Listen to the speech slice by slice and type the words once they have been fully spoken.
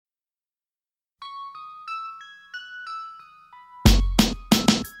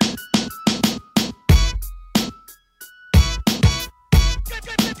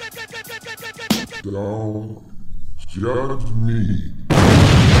Don't judge me.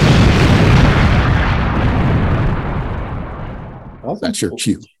 Awesome. That's your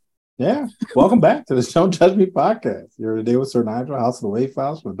cue. Yeah. Welcome back to the Don't Judge Me podcast. You're today with Sir Nigel, House of the Wave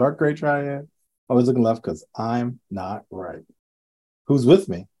Files from the Dark Gray Triad. Always looking left because I'm not right. Who's with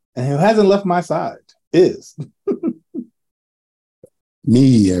me and who hasn't left my side is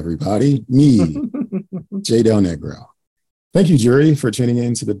me, everybody. Me, J. Del Negro. Thank you, jury, for tuning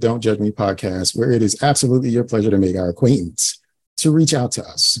in to the Don't Judge Me podcast, where it is absolutely your pleasure to make our acquaintance. To reach out to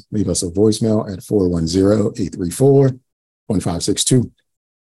us, leave us a voicemail at 410-834-1562.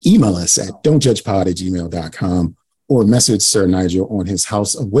 Email us at don'tjudgepod@gmail.com or message Sir Nigel on his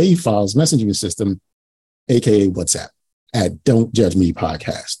House of Wave Files messaging system, aka WhatsApp, at Don't Judge Me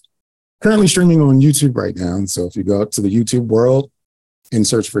Podcast. Currently streaming on YouTube right now. So if you go out to the YouTube world and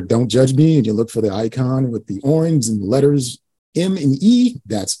search for Don't Judge Me and you look for the icon with the orange and the letters M and E,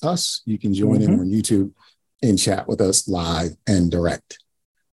 that's us. You can join in on YouTube and chat with us live and direct.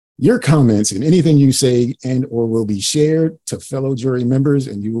 Your comments and anything you say and or will be shared to fellow jury members,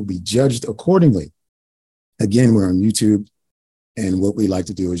 and you will be judged accordingly. Again, we're on YouTube, and what we like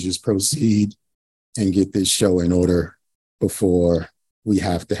to do is just proceed and get this show in order before we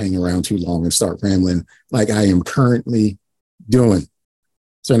have to hang around too long and start rambling like I am currently doing.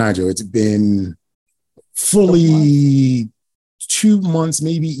 So Nigel, it's been fully 2 months,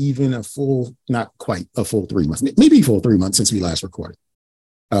 maybe even a full, not quite a full 3 months, maybe a full 3 months since we last recorded.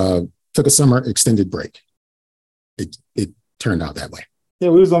 Took a summer extended break. It turned out that way. Yeah,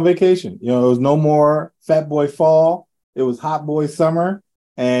 we was on vacation. You know, it was no more fat boy fall. It was hot boy summer.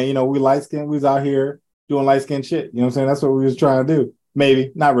 And, you know, we light skinned. We was out here doing light skinned shit. You know what I'm saying? That's what we was trying to do.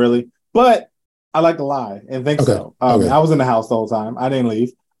 Maybe, not really. But I like to lie and think so. I was in the house the whole time. I didn't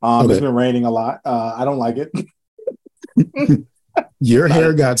leave. It's been raining a lot. I don't like it. Your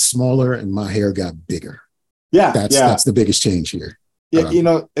hair got smaller and my hair got bigger. Yeah. That's the biggest change here. Yeah, you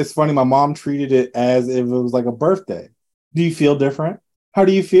know, it's funny. My mom treated it as if it was like a birthday. Do you feel different? How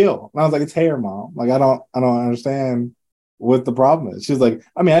do you feel? And I was like, it's hair, Mom. Like, I don't understand what the problem is. She's like,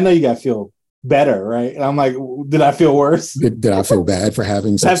 I mean, I know you got to feel better, right? And I'm like, did I feel worse? Did I feel bad for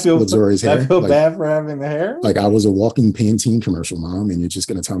having such luxurious hair? I feel bad for having the hair? Like I was a walking Pantene commercial, Mom, and you're just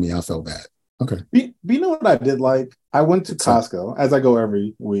going to tell me I felt bad. Okay. You know what I did like? I went to Costco, as I go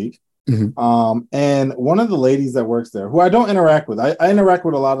every week. And one of the ladies that works there, who I don't interact with, I interact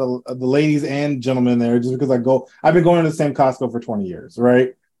with a lot of the ladies and gentlemen there just because I've been going to the same Costco for 20 years,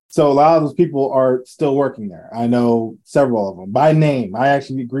 right? So a lot of those people are still working there. I know several of them by name. I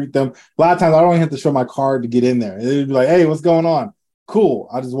actually greet them. A lot of times I don't even have to show my card to get in there. They'd be like, hey, what's going on? Cool.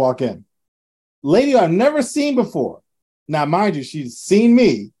 I just walk in. Lady I've never seen before. Now, mind you, she's seen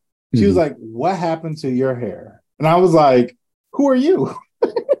me. She was like, what happened to your hair? And I was like, who are you?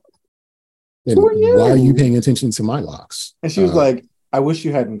 And why are you paying attention to my locks? And she was like, I wish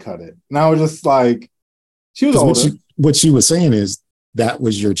you hadn't cut it. And I was just like, she was older. What she was saying is that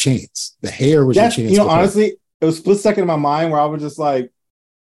was your chance. The hair was your chance. You know, honestly, it was a split second in my mind where I was just like,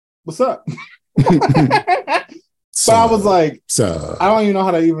 what's up? But I was like, I don't even know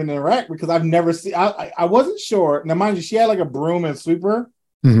how to even interact because I've never seen, I wasn't sure. Now, mind you, she had like a broom and sweeper.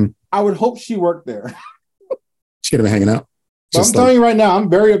 I would hope she worked there. She could have been hanging out. But I'm telling you right now, I'm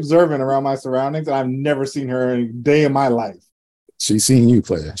very observant around my surroundings, and I've never seen her in a day in my life. She's seen you,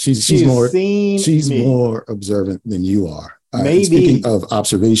 player. She's more observant than you are. Maybe. Speaking of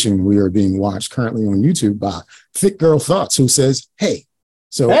observation, we are being watched currently on YouTube by Thick Girl Thoughts, who says, hey.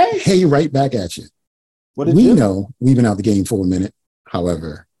 So, hey, right back at you. We know we've been out the game for a minute.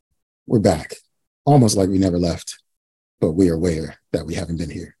 However, we're back. Almost like we never left. But we are aware that we haven't been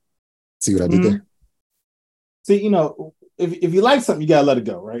here. See what I did there? See, you know, if you like something, you gotta let it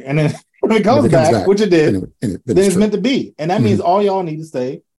go, right? And then when it comes back, which it did, then it's meant to be. And that means all y'all need to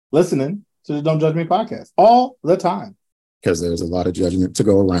stay listening to the Don't Judge Me podcast all the time. Because there's a lot of judgment to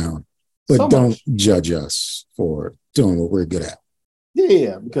go around. But don't judge us for doing what we're good at.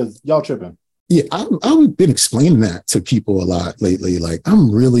 Yeah, because y'all tripping. Yeah, I've been explaining that to people a lot lately. Like,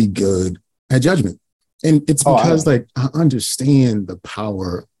 I'm really good at judgment. And it's because I understand the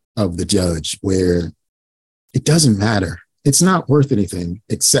power of the judge where it doesn't matter. It's not worth anything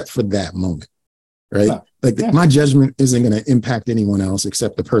except for that moment, right? No. My judgment isn't going to impact anyone else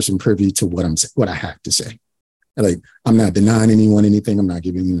except the person privy to what I have to say. Like, I'm not denying anyone anything. I'm not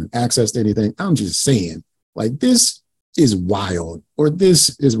giving anyone access to anything. I'm just saying, like, this is wild or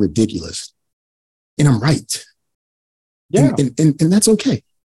this is ridiculous. And I'm right. Yeah. And that's okay.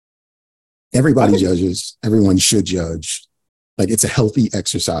 Everybody judges. Everyone should judge. Like, it's a healthy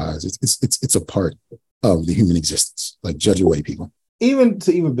exercise. It's a part of the human existence. Like, judge away people. Even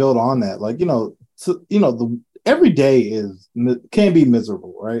to build on that, like, you know, so every day can be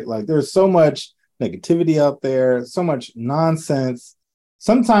miserable, right? Like there's so much negativity out there, so much nonsense.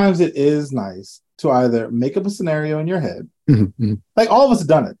 Sometimes it is nice to either make up a scenario in your head. Mm-hmm. Like all of us have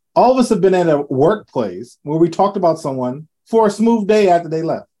done it. All of us have been at a workplace where we talked about someone for a smooth day after they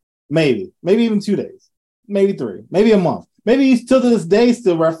left. Maybe even 2 days, maybe 3, maybe a month. Maybe you still to this day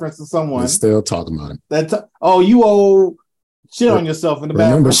still references someone. We're still talking about him. You owe shit on yourself in the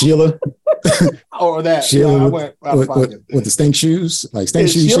bathroom. Remember Sheila? Or that. Sheila I went with the stink shoes, like stink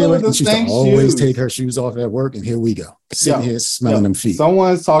shoes. Sheila used to always take her shoes off at work, and here we go, sitting here smelling them feet.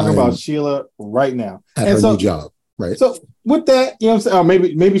 Someone's talking about Sheila right now at her new job, right? So with that, you know what I'm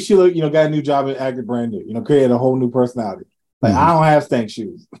saying? Or maybe Sheila, got a new job and acted brand new. Created a whole new personality. Like I don't have stank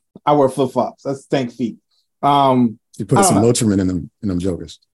shoes. I wear flip flops. That's stank feet. You put some Lotrimin in them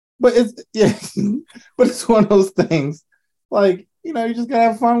jokers. But it's one of those things. Like you just gotta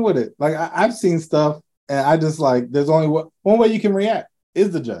have fun with it. Like I've seen stuff, and I just like there's only one way you can react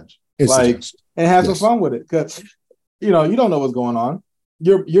is the judge. And have some fun with it because you don't know what's going on.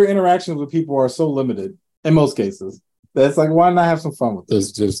 Your interactions with people are so limited in most cases. That's like why not have some fun with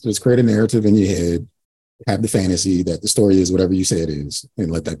it? Just create a narrative in your head. Have the fantasy that the story is whatever you say it is,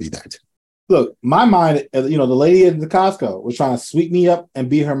 and let that be that. Look, my mind, the lady at the Costco was trying to sweep me up and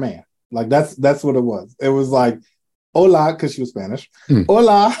be her man. Like that's what it was. It was like, hola, because she was Spanish.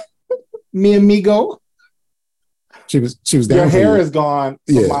 Hola, mi amigo. She was down. Your hair is gone,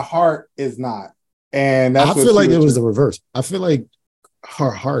 but my heart is not. And that's I feel like it was the reverse. I feel like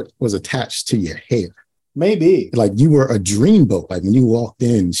her heart was attached to your hair. Maybe. Like you were a dreamboat. Like when you walked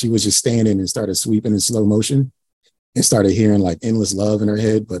in, she was just standing and started sweeping in slow motion and started hearing like endless love in her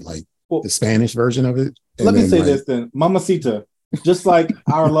head, but like the Spanish version of it. Let me say this then. Mamacita, just like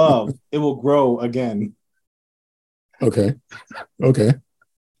our love, it will grow again. Okay.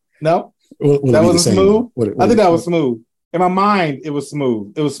 No? That wasn't smooth? I think that was smooth. In my mind, it was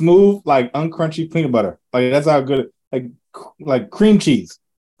smooth. It was smooth like uncrunchy peanut butter. Like that's how good like cream cheese.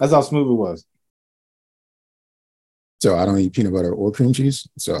 That's how smooth it was. So I don't eat peanut butter or cream cheese.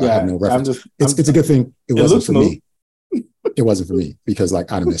 So I have no reference. It's a good thing it wasn't for me. It wasn't for me because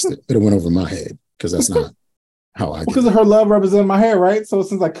like I'd have missed it. It went over my head because that's not how I. Because her love represented my hair, right? So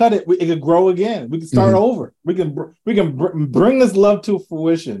since I cut it, it could grow again. We can start over. We can bring this love to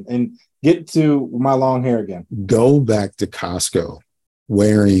fruition and get to my long hair again. Go back to Costco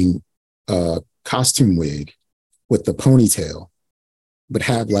wearing a costume wig with the ponytail, but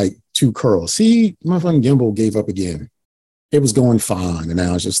have like 2 curls. See, my fucking gimbal gave up again. It was going fine, and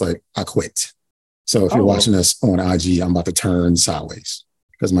now it's just like I quit. So if you're watching us on IG, I'm about to turn sideways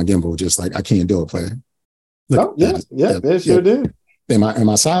because my gimbal just like I can't do it, player. Look, it sure did. Am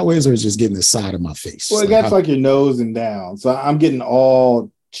I sideways or is just getting the side of my face? Well, it got like your nose and down, so I'm getting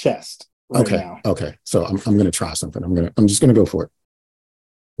all chest right now. Okay. So I'm gonna try something. I'm just gonna go for it.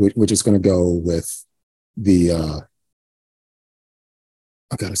 We're just gonna go with the.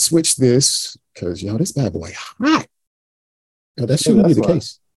 I gotta switch this because this bad boy hot. No, that shouldn't be the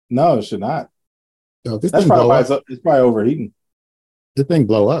case. No, it should not. This That's probably why it's probably overheating. The thing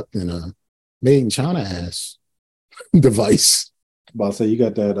blow up in a made in China ass device. About to say you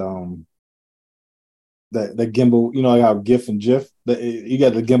got that that gimbal. I got GIF and GIF. You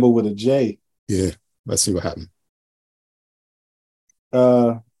got the gimbal with a J. Yeah, let's see what happened.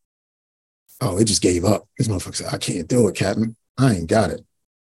 It just gave up. This motherfucker said, "I can't do it, Captain. I ain't got it."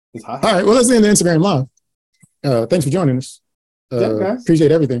 It's hot. All right, well, let's end the Instagram live. Thanks for joining us.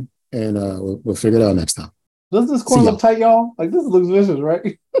 Appreciate everything, and we'll figure it out next time. Doesn't this corn look tight, y'all? Like this looks vicious,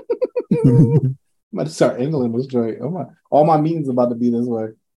 right? I'm about to start angling this joint. Oh my! All my meetings about to be this way.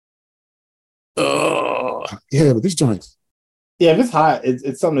 Yeah, but this joint. Yeah, if it's hot,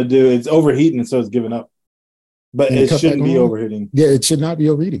 it's something to do. It's overheating, so it's giving up. But it shouldn't be overheating. Yeah, it should not be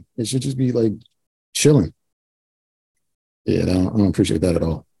overheating. It should just be like chilling. Yeah, I don't appreciate that at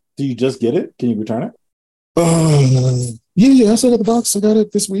all. Do you just get it? Can you return it? Yeah. I still got the box. I got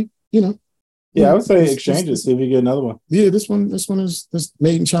it this week. Yeah, I would say exchange it. See if you get another one. Yeah, this one is this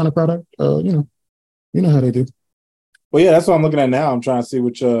made in China product. You know how they do. Well, yeah, that's what I'm looking at now. I'm trying to see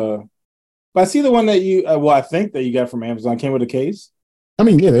which. But I see the one that you. I think that you got from Amazon came with a case. I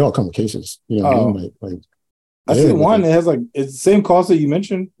mean, yeah, they all come with cases. What I mean? I see one. It has it's the same cost that you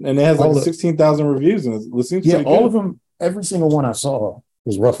mentioned, and it has 16,000 reviews, and it seems pretty all good. of them. Every single one I saw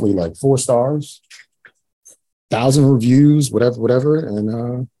was roughly like 4 stars, 1,000 reviews, whatever.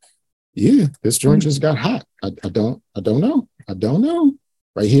 And this joint just got hot. I don't know.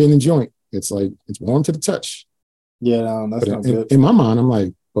 Right here in the joint, it's like it's warm to the touch. Yeah, no, that's not good. In my mind, I'm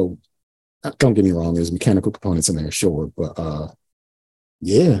like, don't get me wrong, there's mechanical components in there, sure, but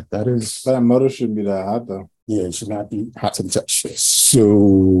Yeah, that is. But that motor shouldn't be that hot though. Yeah, it should not be hot to the touch.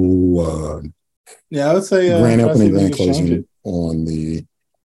 So, I would say grand opening, grand change closing it on the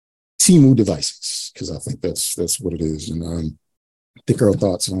Temu devices, because I think that's what it is. And the girl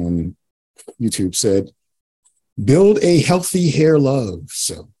thoughts on YouTube said, build a healthy hair love.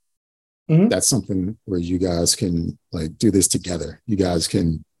 So that's something where you guys can like do this together. You guys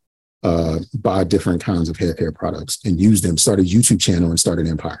can buy different kinds of hair care products and use them, start a YouTube channel and start an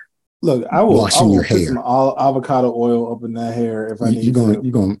empire. Look, I will your put hair. some avocado oil up in that hair if I need you're going,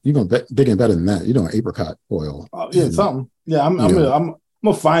 to. You're going bigger and better than that. You're doing apricot oil. Something. Yeah, I'm gonna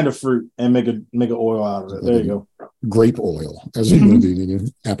find a fruit and make an oil out of it. There you go. Grape oil. That's what you're gonna do,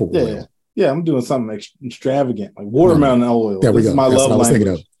 nigga. Apple oil. Yeah, I'm doing something extravagant, like watermelon oil. There we go. This is my love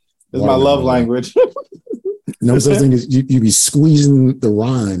language. This is my love language. No such thing as you be squeezing the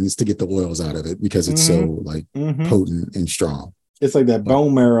rinds to get the oils out of it because it's so like potent and strong. It's like that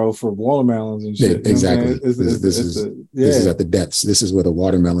bone marrow for watermelons and shit. Yeah, exactly. This is at the depths. This is where the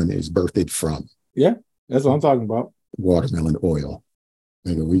watermelon is birthed from. Yeah, that's what I'm talking about. Watermelon oil.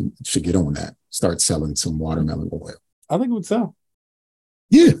 Maybe we should get on that. Start selling some watermelon oil. I think it would sell.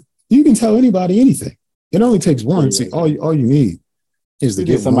 Yeah, you can tell anybody anything. It only takes one. See, all you need is to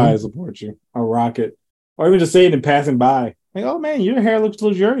get somebody to support you, a rocket, or even just say it in passing by. Like, oh man, your hair looks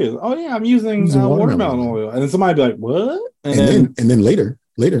luxurious. Oh yeah, I'm using watermelon oil, and then somebody be like, "What?" And then later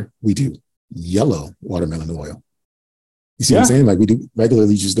we do yellow watermelon oil. You see what I'm saying? Like we do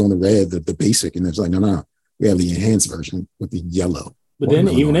regularly, just doing the red, the basic, and it's like, no, we have the enhanced version with the yellow. But then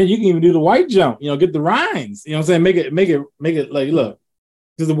even then, you can even do the white jump. Get the rinds. You know what I'm saying? Make it like look.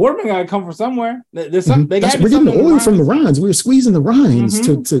 Because the watermelon got to come from somewhere. There's some. We're getting the oil from the rinds. We're squeezing the rinds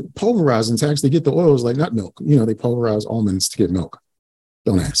to pulverize and to actually get the oils, like not milk. They pulverize almonds to get milk.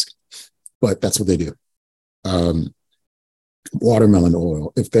 Don't ask, but that's what they do. Watermelon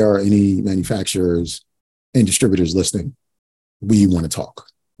oil. If there are any manufacturers and distributors listening, we want to talk.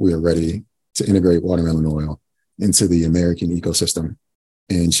 We are ready to integrate watermelon oil into the American ecosystem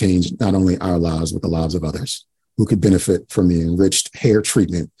and change not only our lives but the lives of others who could benefit from the enriched hair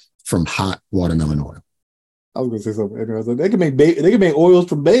treatment from hot watermelon oil. I was going to say something interesting. They can make oils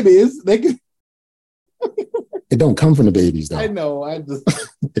from babies. They can. It don't come from the babies, though. I know. I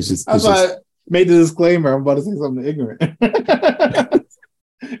I made the disclaimer. I'm about to say something ignorant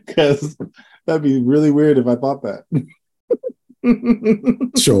because that'd be really weird if I thought that.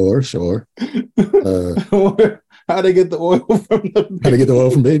 Sure. How they get the oil from the babies? How they get the oil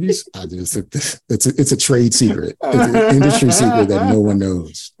from babies? It's a trade secret. It's an industry secret that no one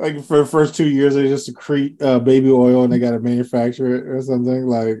knows. Like for the first 2 years, they just secrete baby oil and they got to manufacture it or something.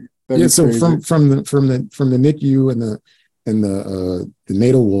 Like so from the NICU and the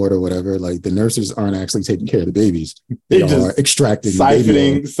natal ward or whatever, like the nurses aren't actually taking care of the babies. They are extracting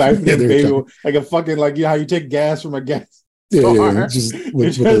siphoning baby oil. Like a fucking how you take gas from a gas. Yeah, just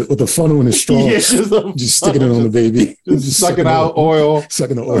with a funnel and a straw, just sticking it on the baby, just sucking out oil,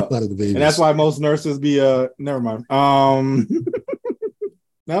 sucking the oil out of the baby. And that's why most nurses be never mind.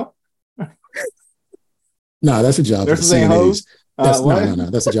 No, that's a job for the CNAs. No,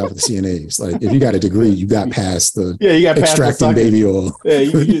 that's a job for the CNAs. Like if you got a degree, you got past the extracting baby oil. Yeah,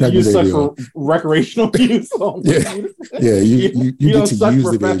 you suck for recreational use. You get to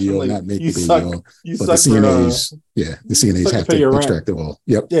use the baby oil, not make the baby oil. But the CNAs, the CNAs have to extract the oil.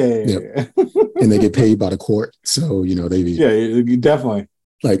 Yep. Yeah. And they get paid by the court, so they be definitely.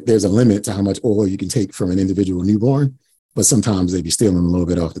 Like there's a limit to how much oil you can take from an individual newborn, but sometimes they be stealing a little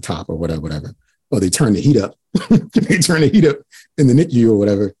bit off the top or whatever. Or they turn the heat up. They turn the heat up in the NICU or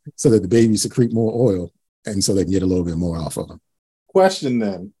whatever so that the babies secrete more oil and so they can get a little bit more off of them. Question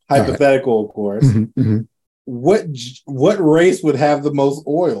then, hypothetical, of course. What race would have the most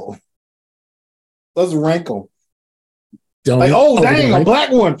oil? Let's rank them. Dang, a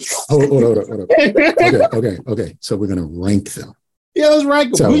black one. Hold up. Okay. So we're going to rank them. Yeah, let's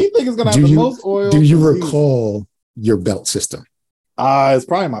rank them. So who do you think is going to have the most oil? Do you recall your belt system? It's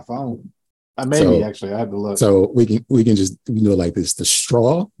probably my phone. Actually, I had to look. So we can just like this: the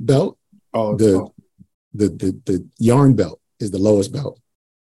straw belt, the yarn belt is the lowest belt.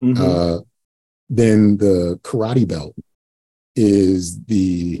 Then the karate belt is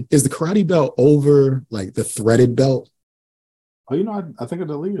the karate belt over like the threaded belt. Oh, I think I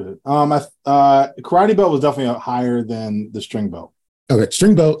deleted it. Karate belt was definitely higher than the string belt. Okay,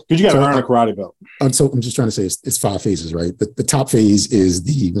 string belt. Because you got to earn a karate belt. So I'm just trying to say it's 5 phases, right? The top phase is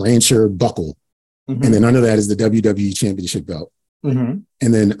the rancher buckle. And then under that is the WWE championship belt. And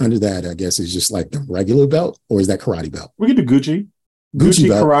then under that, I guess, is just like the regular belt, or is that karate belt? We can do Gucci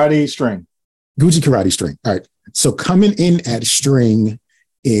belt. Karate string. Gucci karate string. All right. So coming in at string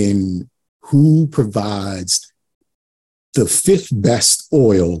in who provides the fifth best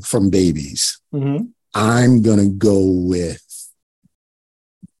oil from babies, I'm gonna go with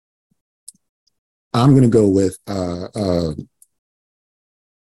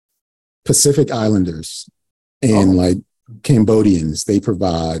Pacific Islanders and like Cambodians. They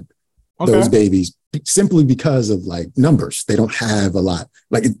provide those babies simply because of like numbers. They don't have a lot.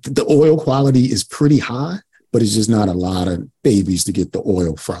 Like the oil quality is pretty high, but it's just not a lot of babies to get the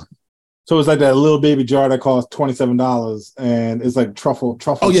oil from. So it's like that little baby jar that costs $27 and it's like truffle.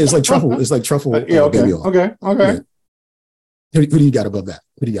 Oh yeah, it's like truffle. It's like truffle. Yeah, okay. Baby oil. Okay. Yeah. Who do you got above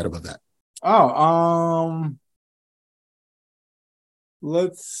that? Oh,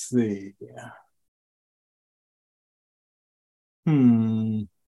 let's see. I'm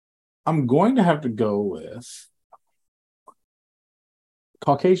going to have to go with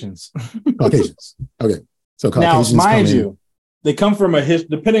Caucasians. Caucasians. Okay. So Caucasians, now, mind you, they come from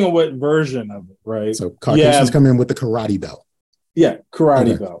depending on what version of it, right? So Caucasians come in with the karate belt. Yeah,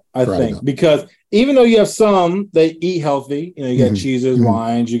 karate belt, I think. Because even though you have some, they eat healthy. You know, you got cheeses,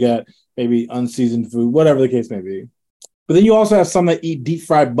 wines, you got maybe unseasoned food, whatever the case may be. But then you also have some that eat deep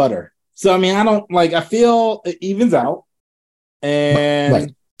fried butter. So, I mean, I feel it evens out. And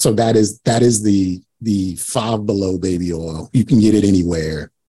right. So that is the Five Below baby oil. You can get it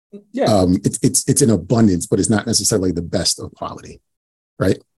anywhere. Yeah. It's in abundance, but it's not necessarily the best of quality.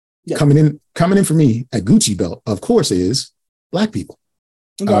 Right. Yeah. Coming in for me at Gucci belt, of course, is Black people.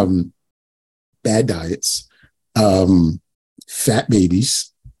 Okay. Bad diets, fat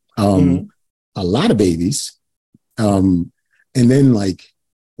babies, a lot of babies. And then like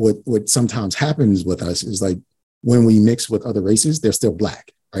what sometimes happens with us is like when we mix with other races, they're still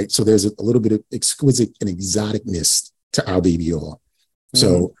Black, right? So there's a little bit of exquisite and exoticness to our baby oil.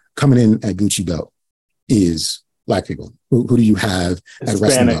 So coming in at Gucci belt is Black people. Who do you have at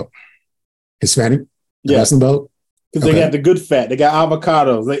wrestling belt? Hispanic? Yeah. Wrestling belt? Because they got the good fat. They got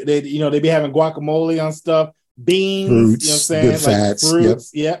avocados. They be having guacamole on stuff, beans, fruits, you know what I'm saying? Good fats.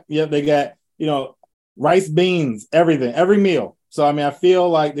 Fruits. Yep. They got, rice, beans, everything, every meal. So I mean, I feel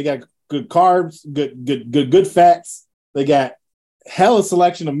like they got good carbs, good fats. They got hella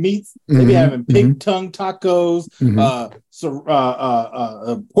selection of meats. They be having pig tongue tacos,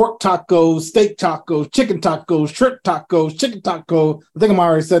 pork tacos, steak tacos, chicken tacos, shrimp tacos, chicken taco. I think I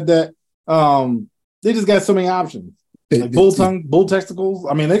already said that. They just got so many options. Like bull tongue, bull testicles.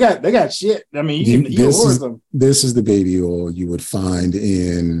 I mean, they got shit. I mean, you can order them. This is the baby oil you would find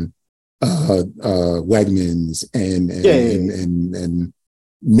in Wegmans and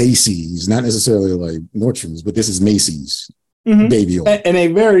Macy's, not necessarily like Nordstrom's, but this is Macy's baby oil. And they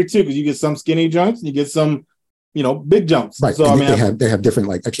vary too, because you get some skinny junks and you get some, big junks. Right. So I mean, they have different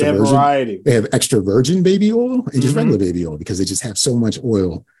like extra virgin. Variety. They have extra virgin baby oil and just regular baby oil because they just have so much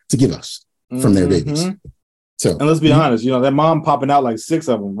oil to give us from their babies. So, and let's be honest, that mom popping out like 6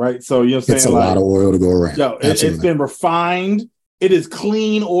 of them, right? So you know what I'm saying? It's a lot of oil to go around. It's been refined. It is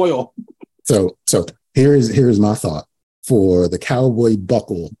clean oil. So here is my thought for the Cowboy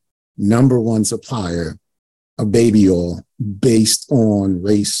Buckle #1 supplier of baby oil based on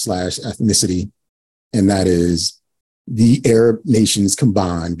race/ethnicity, and that is the Arab nations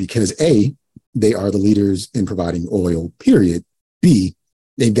combined, because A, they are the leaders in providing oil, period. B,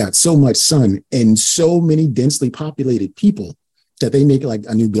 they've got so much sun and so many densely populated people that they make like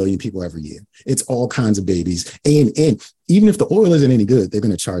a new billion people every year. It's all kinds of babies. And even if the oil isn't any good, they're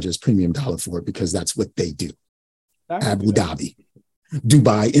going to charge us premium dollar for it because that's what they do. Abu Dhabi,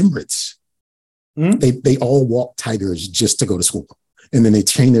 Dubai, Emirates. They all walk tigers just to go to school. And then they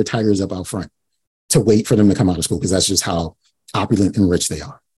train their tigers up out front to wait for them to come out of school, because that's just how opulent and rich they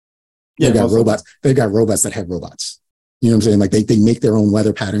are. They've got robots. They've got robots that have robots. You know what I'm saying? Like they make their own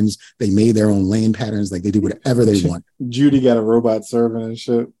weather patterns. They made their own land patterns. Like they do whatever they want. Judy got a robot serving and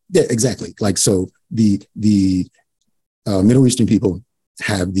shit. Yeah, exactly. Like, so the Middle Eastern people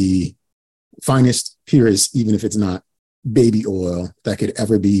have the finest, purest, even if it's not baby oil that could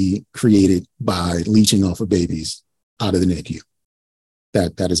ever be created by leeching off of babies out of the NICU.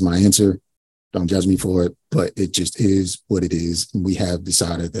 That is my answer. Don't judge me for it, but it just is what it is. And we have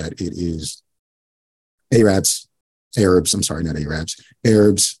decided that it is Arabs,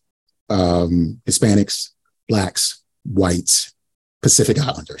 Hispanics, Blacks, whites, Pacific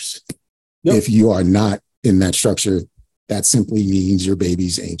Islanders. Yep. If you are not in that structure, that simply means your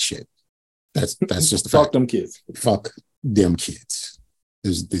babies ain't shit. That's just the fact. Fuck them kids. Fuck them kids.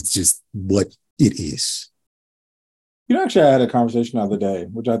 It's just what it is. Actually, I had a conversation the other day,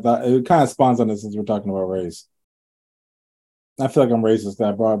 which I thought it kind of spawns on this since we're talking about race. I feel like I'm racist.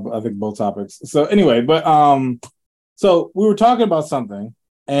 I think both topics. So anyway, but so we were talking about something,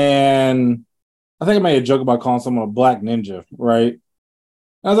 And I think I made a joke about calling someone a black ninja, right? And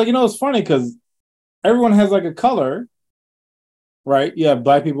I was like, it's funny because everyone has like a color, right? You have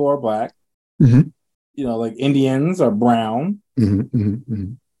black people who are black. Mm-hmm. Like Indians are brown. Mm-hmm, mm-hmm,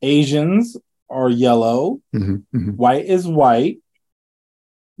 mm-hmm. Asians are yellow. Mm-hmm, mm-hmm. White is white.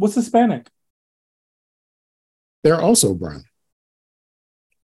 What's Hispanic? They're also brown.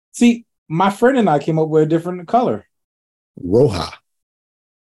 See, my friend and I came up with a different color. Roja.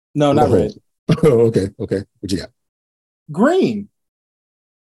 No, not red. Oh, okay. What you got? Green.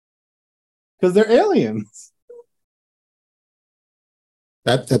 Because they're aliens.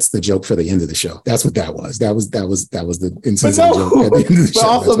 That's the joke for the end of the show. That's what that was. That was the insensitive joke at the end of the show. But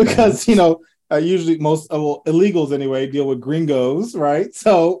also because usually most illegals anyway deal with gringos, right?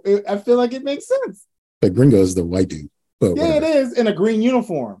 So I feel like it makes sense. But gringo is the white dude. But yeah, whatever. It is in a green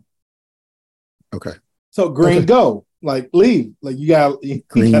uniform. Okay. So green go, like leave, like you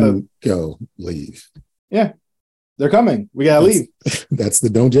gotta go leave. Yeah, they're coming. We gotta leave. That's the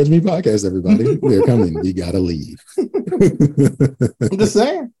Don't Judge Me podcast, everybody. They're coming. We gotta leave. I'm just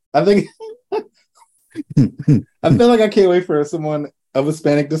saying. I think I feel like I can't wait for someone of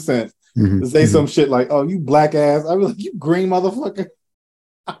Hispanic descent to say some shit like, "Oh, you black ass." I'd be like, "You green motherfucker."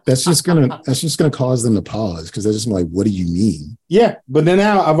 That's just gonna cause them to pause because they're just like, "What do you mean?" Yeah, but then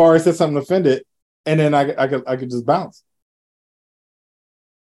now I've already said something offended, and then I could just bounce.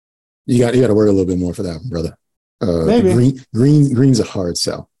 You got to work a little bit more for that, brother. Maybe green's a hard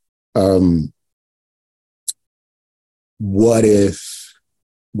sell. What if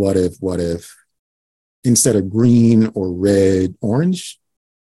instead of green or red, orange?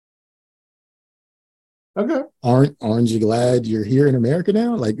 Okay. Aren't you glad you're here in America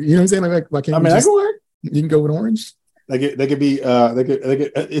now? Like, you know what I'm saying? Like, why can't I can work. You can go with orange. They could be.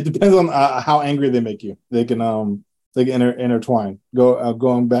 It depends on how angry they make you. They can intertwine.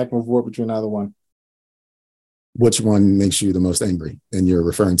 Going back and forth between either one. Which one makes you the most angry? And you're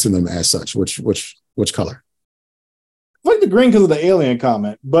referring to them as such. Which color? I like the green because of the alien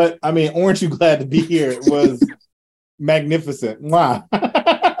comment, but I mean, "Aren't you glad to be here?" was magnificent. Wow,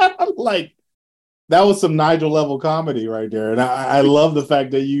 like. That was some Nigel level comedy right there. And I love the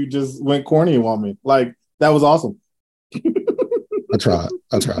fact that you just went corny on me. Like, that was awesome. I tried.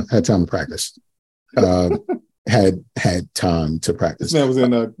 Had time to practice. Had time to practice. This man was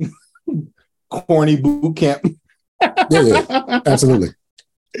in a corny boot camp. Yeah, absolutely.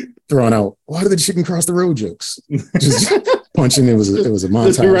 Throwing out, why did the chicken cross the road jokes? Just punching. It was a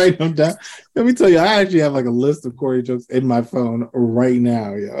montage. Just write them down. Let me tell you, I actually have like a list of corny jokes in my phone right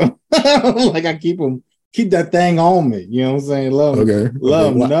now, yo. Like I keep that thing on me. You know what I'm saying? Love them.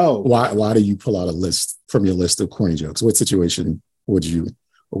 Why do you pull out a list from your list of corny jokes? What situation what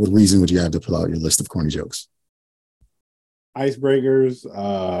reason would you have to pull out your list of corny jokes? Icebreakers,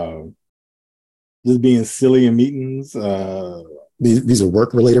 just being silly in meetings, These are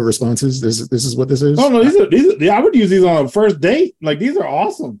work-related responses. This is what this is. Oh no, these are. I would use these on a first date. Like these are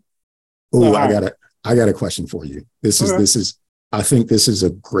awesome. Oh, I got a question for you. This is. I think this is a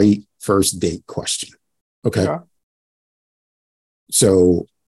great first date question. Okay. Yeah. So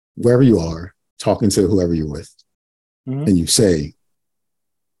wherever you are, talking to whoever you're with, and you say,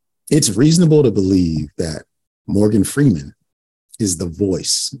 it's reasonable to believe that Morgan Freeman is the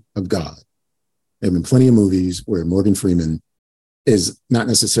voice of God. There have been plenty of movies where Morgan Freeman is not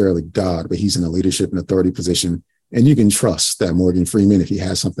necessarily God, but he's in a leadership and authority position. And you can trust that Morgan Freeman, if he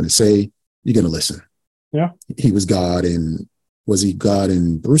has something to say, you're going to listen. Yeah. He was God was he God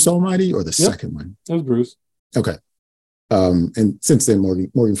in Bruce Almighty or the second one? It was Bruce. Okay. And since then,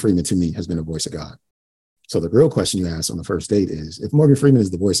 Morgan Freeman to me has been a voice of God. So the real question you ask on the first date is, if Morgan Freeman is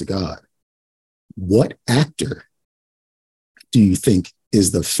the voice of God, what actor do you think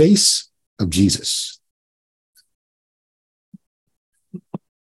is the face of Jesus?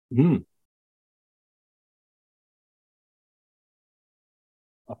 I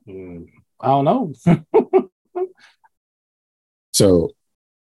don't know. So,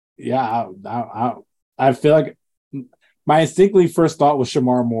 yeah, I feel like my instinctively first thought was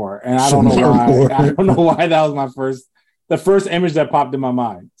Shamar Moore, and I don't know why. I don't know why that was the first image that popped in my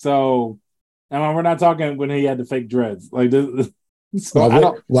mind. So, and we're not talking when he had the fake dreads, like this.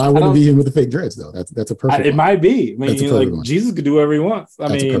 So why would it be him with the fake dreads though? That's a perfect. It might be. I mean, like Jesus could do whatever he wants. I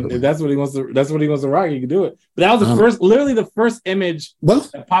mean, if that's what he wants to rock, he can do it. But that was literally the first image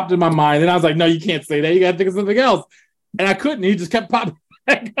that popped in my mind. And I was like, no, you can't say that. You got to think of something else. And I couldn't. He just kept popping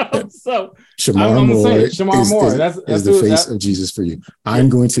back up. So Shamar Moore is the face of Jesus for you. I'm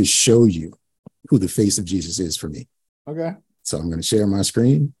going to show you who the face of Jesus is for me. Okay. So I'm going to share my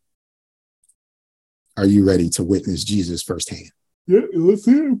screen. Are you ready to witness Jesus firsthand? Yeah, let's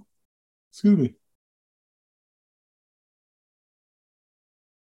see him. Excuse me.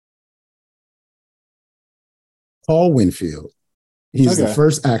 Paul Winfield. He's the Okay.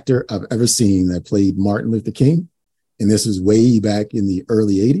 first actor I've ever seen that played Martin Luther King. And this was way back in the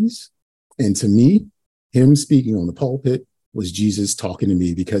early 80s. And to me, him speaking on the pulpit was Jesus talking to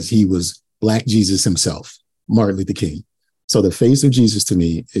me because he was Black Jesus himself, Martin Luther King. So the face of Jesus to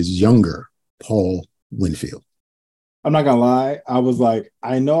me is younger Paul Winfield. I'm not gonna lie. I was like,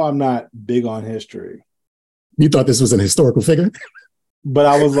 I know I'm not big on history. You thought this was an historical figure? But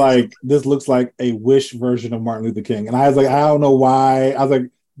I was like, this looks like a wish version of Martin Luther King. And I was like, I don't know why. I was like,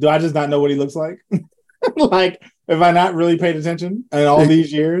 do I just not know what he looks like? Like, have I not really paid attention in all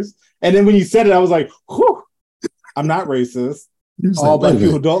these years? And then when you said it, I was like, whew, I'm not racist. All Black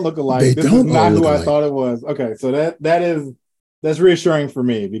people don't look alike. This is not who I thought it was. Okay, so that's reassuring for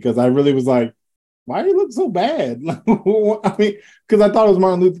me because I really was like, why do you look so bad? I mean, because I thought it was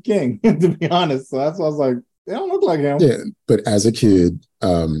Martin Luther King, to be honest. So that's why I was like, they don't look like him. Yeah, but as a kid,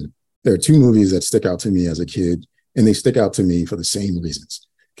 there are two movies that stick out to me as a kid, and they stick out to me for the same reasons.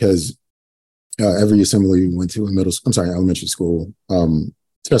 Because every assembly we went to in elementary school,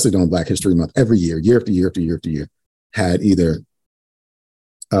 especially during Black History Month, every year after year after year after year, had either,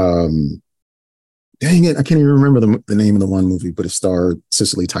 dang it, I can't even remember the name of the one movie, but it starred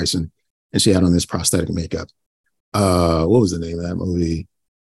Cicely Tyson, and she had on this prosthetic makeup. What was the name of that movie?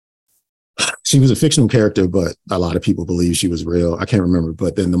 She was a fictional character, but a lot of people believe she was real. I can't remember,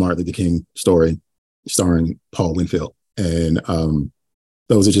 but then the Martin Luther King story starring Paul Winfield. And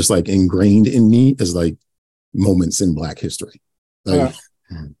those are just like ingrained in me as like moments in Black history. Like,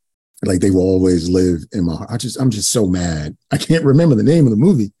 like they will always live in my heart. I'm just so mad. I can't remember the name of the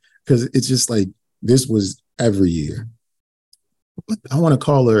movie because it's just like, this was every year. I want to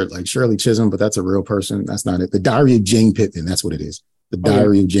call her like Shirley Chisholm, but that's a real person. That's not it. The Diary of Jane Pittman. That's what it is. The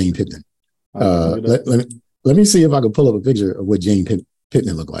Diary of Jane Pittman. Let me see if I can pull up a picture of what Jane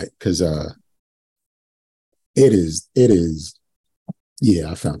Pittman looked like, because it is.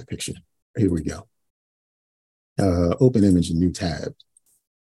 Yeah, I found the picture. Here we go. Open image, new tab.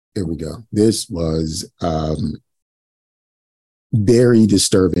 Here we go. This was very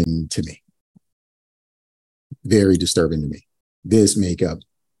disturbing to me. Very disturbing to me. This makeup,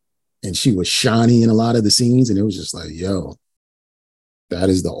 and she was shiny in a lot of the scenes, and it was just like, yo, that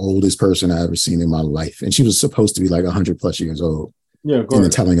is the oldest person I ever seen in my life. And she was supposed to be like 100 plus years old. Yeah, of course. In the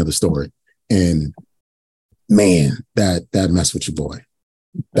telling of the story. And man, that messed with your boy.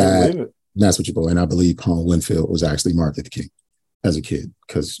 That messed with your boy. And I believe Paul Winfield was actually Martin Luther King as a kid,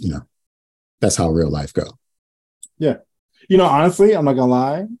 because, you know, that's how real life go. Yeah. You know, honestly, I'm not gonna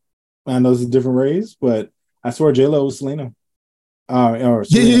lie. I know this is a different race, but I swear J-Lo was Selena. Or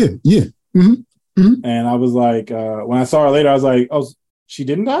Selena. Yeah. Mm-hmm. Mm-hmm. And I was like, when I saw her later, I was like, oh, she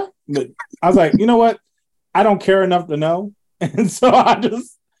didn't die? But I was like, you know what? I don't care enough to know. And so I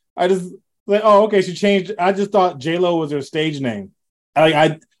just like, oh, okay, she changed. I just thought J-Lo was her stage name.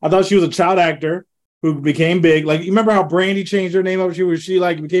 I thought she was a child actor who became big. Like, you remember how Brandy changed her name up? She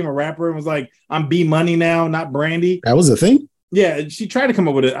like became a rapper and was like, I'm B Money now, not Brandy. That was a thing? Yeah, she tried to come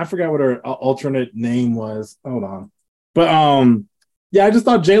up with it. I forgot what her alternate name was. Hold on. But yeah, I just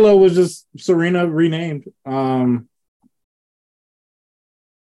thought J-Lo was just Serena renamed.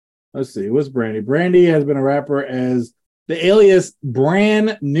 Let's see, what's Brandy? Brandy has been a rapper as the alias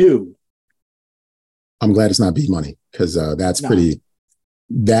Brand New. I'm glad it's not B Money, because that's pretty.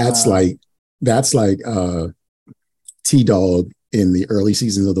 That's like T-Dog in the early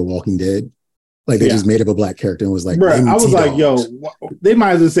seasons of The Walking Dead. Like they just made up a black character and was like, bruh, I was T-Dog. like, yo, they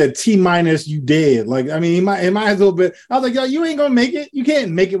might as well said T minus you dead. Like, I mean, it might as well be. I was like, yo, you ain't gonna make it. You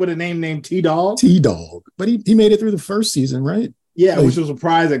can't make it with a name named T-Dog. T-Dog, but he made it through the first season, right? Yeah, like, which was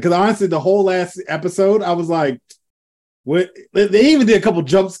surprising, because honestly, the whole last episode, I was like, what? They even did a couple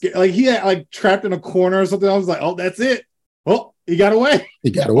jump scares. Like, he had like trapped in a corner or something. I was like, oh, that's it. Oh, he got away.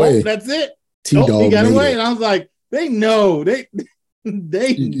 He got away. Oh, that's it. T-Dog he got away. It. And I was like, they know. They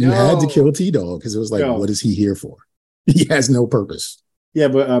you had to kill T-Dog, because it was like, what is he here for? He has no purpose. Yeah,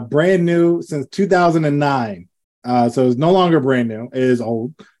 but Brand New since 2009. So it's no longer brand new. It is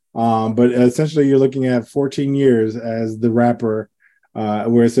old. But essentially, you're looking at 14 years as the rapper,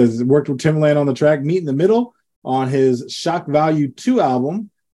 where it says worked with Timbaland on the track "Meet in the Middle" on his Shock Value 2 album.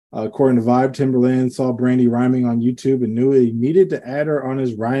 According to Vibe, Timbaland saw Brandy rhyming on YouTube and knew he needed to add her on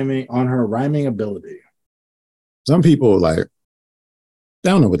her rhyming ability. Some people like, they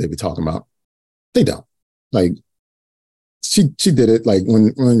don't know what they be talking about. They don't. Like, she did it like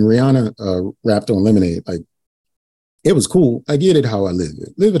when Rihanna rapped on Lemonade. Like, it was cool. I get it how I live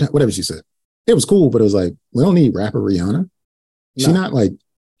it, whatever she said. It was cool, but it was like, we don't need rapper Rihanna. She not like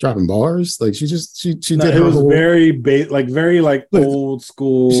dropping bars. Like she did her it was whole, very old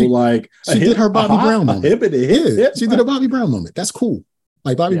school. She did her Bobby Brown moment. She did a Bobby Brown moment. That's cool.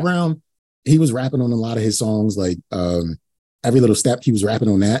 Like Bobby Brown, he was rapping on a lot of his songs. Like Every Little Step, he was rapping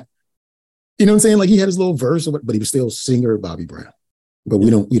on that. You know what I'm saying? Like he had his little verse, but he was still singer Bobby Brown. But we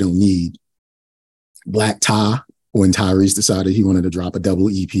don't need Black Ty when Tyrese decided he wanted to drop a double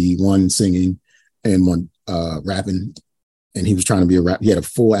EP, one singing and one rapping. And he was trying to be a rap. He had a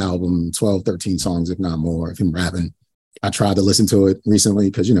full album, 12, 13 songs, if not more, of him rapping. I tried to listen to it recently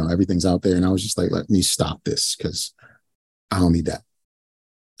because, everything's out there. And I was just like, let me stop this because I don't need that.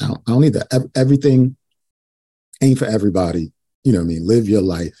 I don't need that. Everything ain't for everybody. You know what I mean? Live your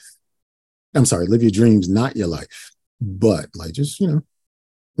life. I'm sorry, live your dreams, not your life. But just,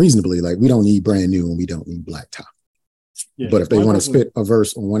 reasonably, like we don't need Brand New and we don't need Black Top. Yeah, but if they want to spit a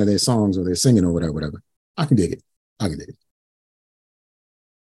verse on one of their songs or they're singing or whatever, I can dig it.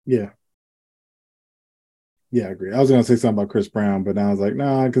 Yeah. Yeah, I agree. I was going to say something about Chris Brown, but now I was like,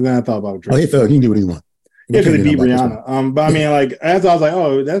 nah, because then I thought about Drake. Oh, he felt he can do what he wants. Yeah, because he beat Rihanna. But I mean, as I was like,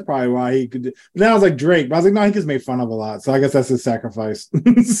 oh, that's probably why he could do. But then I was like, Drake. But I was like, no, he gets made fun of a lot. So I guess that's his sacrifice.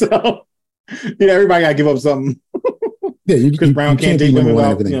 So, everybody got to give up something. Yeah, Chris Brown can't date women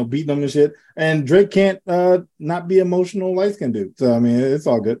without, beating them and shit. And Drake can't not be emotional light-skinned dude. So, I mean, it's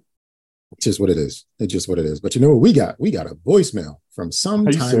all good. It's just what it is. But you know what we got? We got a voicemail from some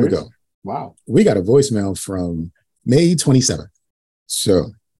time ago. Wow. We got a voicemail from May 27th.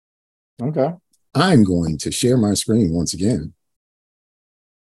 So, okay. I'm going to share my screen once again.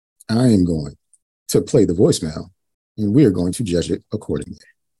 I am going to play the voicemail, and we are going to judge it accordingly.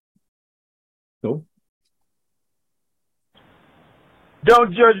 Cool.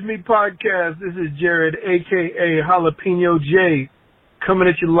 Don't Judge Me podcast. This is Jared, a.k.a. Jalapeno J, coming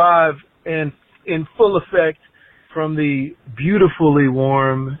at you live and in full effect from the beautifully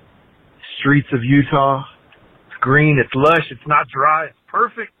warm streets of Utah. It's green, it's lush, it's not dry, it's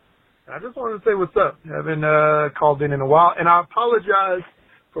perfect. I just wanted to say what's up. I haven't called in a while, and I apologize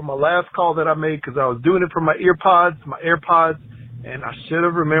for my last call that I made because I was doing it from my AirPods, and I should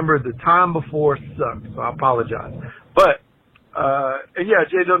have remembered the time before sucked, so I apologize. But, and yeah,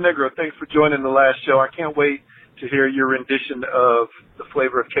 J. Del Negro, thanks for joining the last show. I can't wait to hear your rendition of The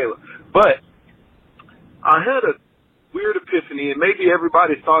Flavor of Kayla. But I had a weird epiphany, and maybe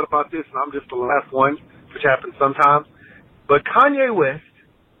everybody thought about this, and I'm just the last one, which happens sometimes. But Kanye West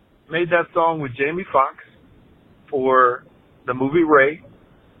made that song with Jamie Foxx for the movie Ray,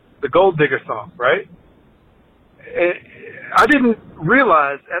 the Gold Digger song, right? And I didn't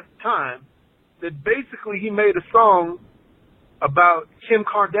realize at the time that basically he made a song about Kim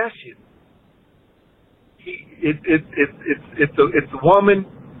Kardashian. It's a woman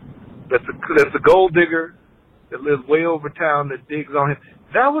that's a gold digger that lives way over town that digs on him.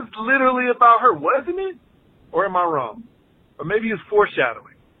 That was literally about her, wasn't it? Or am I wrong? Or maybe it's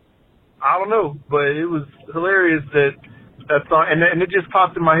foreshadowing. I don't know, but it was hilarious that song, and it just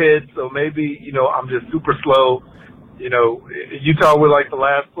popped in my head. So maybe I'm just super slow. Utah we're like the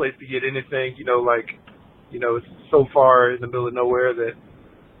last place to get anything. It's so far in the middle of nowhere that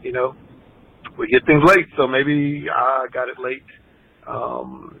we get things late. So maybe I got it late.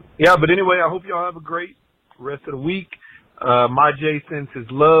 Yeah, but anyway, I hope y'all have a great rest of the week. My Jay sends his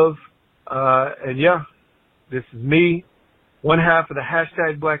love, and yeah, this is me. One half of the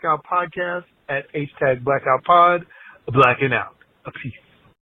hashtag Blackout podcast at hashtag Blackout Pod, blacking out. A peace.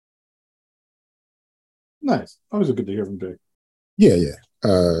 Nice. Always good to hear from Jay. Yeah.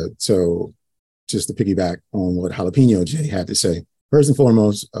 So just to piggyback on what Jalapeno Jay had to say, first and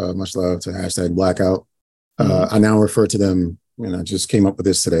foremost, much love to hashtag Blackout. I now refer to them, and I just came up with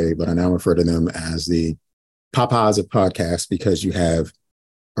this today, but I now refer to them as the Popeyes of podcasts because you have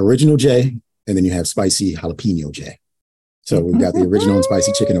original Jay and then you have spicy Jalapeno Jay. So we've got the original and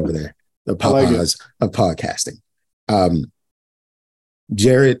spicy chicken over there, the Popeyes of podcasting.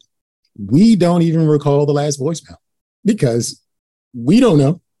 Jared, we don't even recall the last voicemail because we don't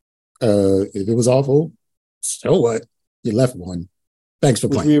know if it was awful. So what? You left one. Thanks for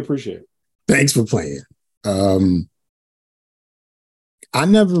playing. We appreciate it. Thanks for playing. I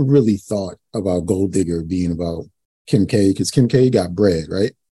never really thought about Gold Digger being about Kim K because Kim K got bread,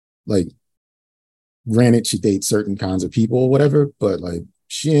 right? Like, granted, she dates certain kinds of people or whatever, but like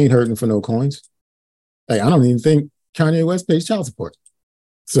she ain't hurting for no coins. Like, I don't even think Kanye West pays child support.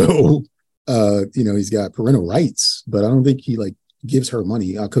 So, he's got parental rights, but I don't think he like gives her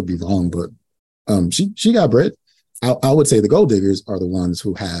money. I could be wrong, but she got bread. I would say the gold diggers are the ones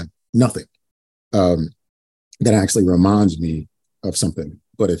who have nothing. That actually reminds me of something.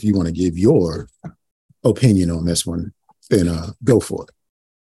 But if you want to give your opinion on this one, then go for it.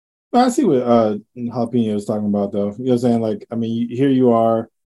 I see what Jalapeno is talking about, though. You know what I'm saying? Like, I mean, here you are,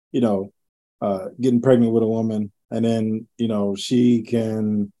 getting pregnant with a woman, and then, she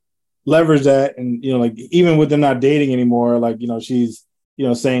can leverage that. And, like, even with them not dating anymore, like, she's,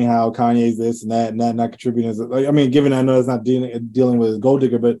 saying how Kanye's this and that not contributing. Like, I mean, given I know it's not dealing with a gold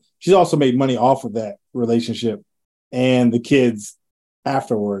digger, but she's also made money off of that relationship and the kids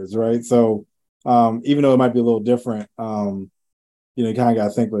afterwards, right? So, even though it might be a little different, you kind of got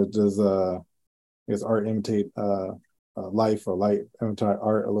to think, like, does I guess art imitate life, or light imitate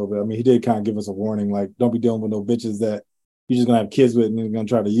art a little bit? I mean, he did kind of give us a warning, like, don't be dealing with no bitches that you're just gonna have kids with and they're gonna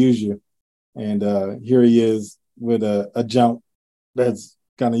try to use you. And here he is with a jump that's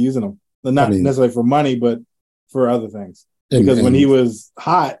kind of using them, not necessarily for money, but for other things. Because when he was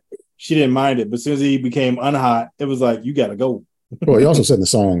hot, she didn't mind it, but as soon as he became unhot, it was like, you gotta go. Well, he also said in the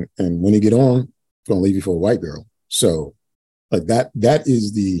song, and when you get on, I'm gonna leave you for a white girl. So, like, that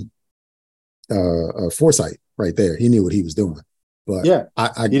is the foresight right there. He knew what he was doing. But yeah,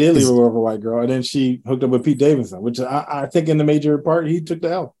 he did leave her over a white girl, and then she hooked up with Pete Davidson, which I think in the major part he took the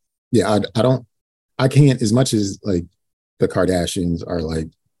L. Yeah, I can't, as much as like the Kardashians are like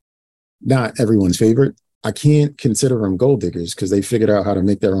not everyone's favorite, I can't consider them gold diggers because they figured out how to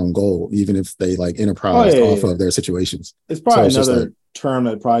make their own gold, even if they like enterprised off of their situations. It's probably another term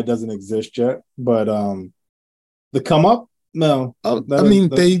that probably doesn't exist yet, but the come up. No,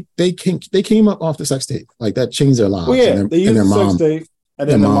 they came up off the sex tape, like that changed their lives. Well, yeah, they used the sex tape, and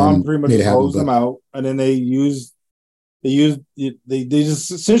then the mom pretty much throws them out, and then they just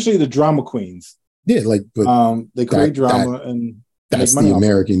essentially the drama queens. Yeah, like they create drama, and that's the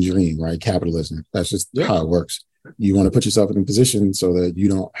American dream, right? Capitalism. That's just how it works. You want to put yourself in a position so that you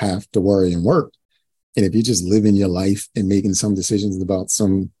don't have to worry and work, and if you're just living your life and making some decisions about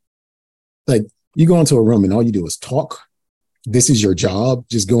some, like, you go into a room and all you do is talk. This is your job,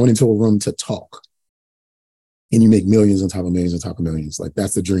 just going into a room to talk. And you make millions on top of millions on top of millions. Like,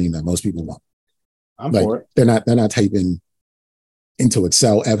 that's the dream that most people want. I'm for it. They're not typing into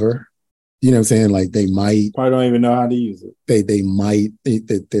Excel ever. You know what I'm saying? Like, they might probably don't even know how to use it. They might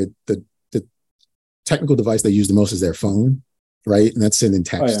the technical device they use the most is their phone, right? And that's sending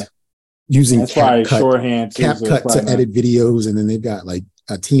text. Oh, yeah. Using that's probably shorthand CapCut to edit videos, and then they've got like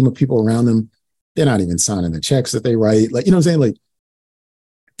a team of people around them. They're not even signing the checks that they write. Like, you know what I'm saying? Like,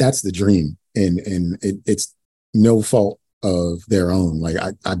 that's the dream. And it's no fault of their own. Like,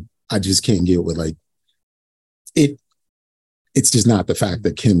 I just can't get with, like, it's just not the fact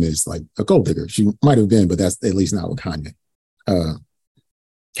that Kim is like a gold digger. She might have been, but that's at least not with Kanye.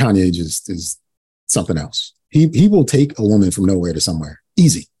 Kanye just is something else. He will take a woman from nowhere to somewhere.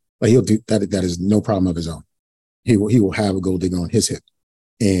 Easy. Like, he'll do that. That is no problem of his own. He will have a gold digger on his hip.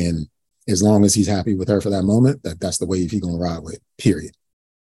 And as long as he's happy with her for that moment, that's the wave he's going to ride with, period.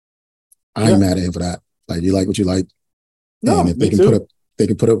 I ain't mad at him for that. Like, you like what you like. No, and if they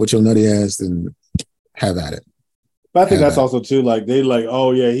can put up with your nutty ass, then have at it. But I think that's also too, like, they like,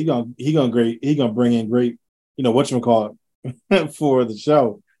 oh yeah, he gonna bring in great, whatchamacallit for the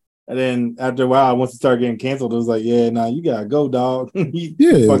show. And then after a while, once it started getting canceled, it was like, yeah, nah, you gotta go, dog. He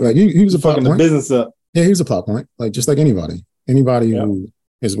was a fucking the business up. Yeah, he was a plot point. Like, just like anybody who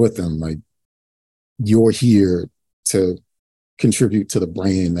is with them, like, you're here to contribute to the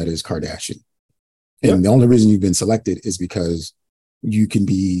brand that is Kardashian. And the only reason you've been selected is because you can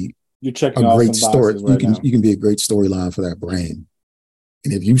be you're checking a great story. Right you can be a great storyline for that brand.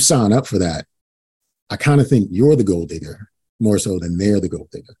 And if you sign up for that, I kind of think you're the gold digger more so than they're the gold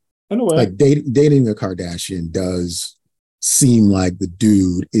digger. In a way. Like, dating a Kardashian does seem like the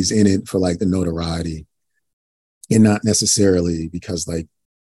dude is in it for like the notoriety, and not necessarily because like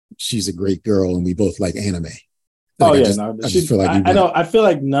she's a great girl and we both like anime. Like, I just feel like I feel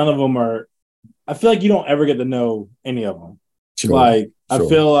like none of them are. I feel like you don't ever get to know any of them. Sure, I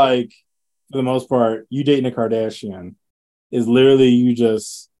feel like for the most part, you dating a Kardashian is literally you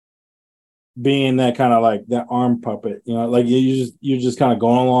just being that kind of like that arm puppet. Like you're just kind of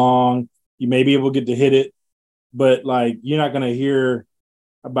going along. You may be able to get to hit it, but like you're not gonna hear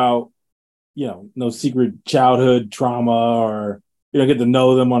about no secret childhood trauma, or you don't get to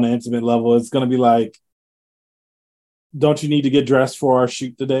know them on an intimate level. It's gonna be like, don't you need to get dressed for our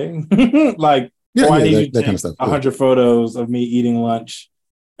shoot today? Like, I need you to take kind of stuff, 100 photos of me eating lunch,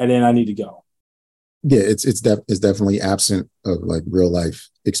 and then I need to go. Yeah, it's definitely absent of like real life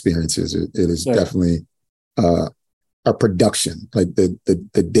experiences. It is definitely a production. Like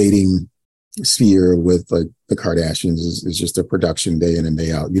the dating sphere with like the Kardashians is just a production day in and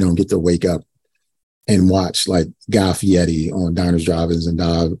day out. You don't get to wake up and watch like Guy Fieri on Diners, Drive-Ins, and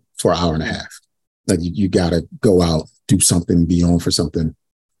Dive for an hour and a half. Like, you got to go out, do something, be on for something.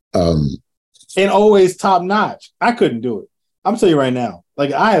 And always top notch. I couldn't do it. I'm telling you right now.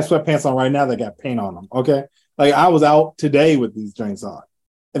 Like, I have sweatpants on right now that got paint on them. Okay. Like, I was out today with these drinks on.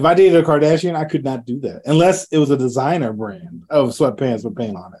 If I dated a Kardashian, I could not do that unless it was a designer brand of sweatpants with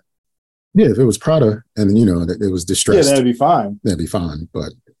paint on it. Yeah, if it was Prada and that it was distressed, yeah, that'd be fine. That'd be fine.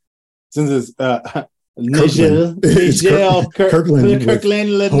 But since it's Kirkland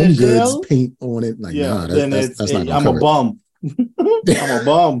Home Goods paint on it, like that's not. I'm a bum. I'm a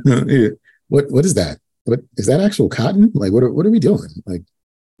bum. Yeah. What is that? What is that? Actual cotton? Like what are we doing? Like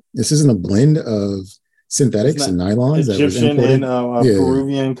this isn't a blend of synthetics and nylons. Egyptian and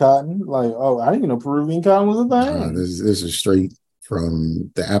Peruvian cotton. Like, I didn't even know Peruvian cotton was a thing. This is straight from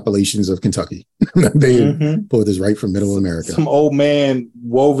the Appalachians of Kentucky. They pulled this right from Middle America. Some old man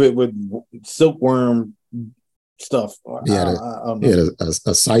wove it with silkworm stuff. He had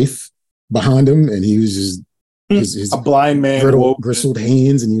a scythe behind him, and he was just his a blind man bristled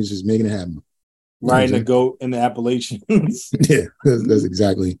hands, and he was just making it happen. Riding a goat in the Appalachians. Yeah, that's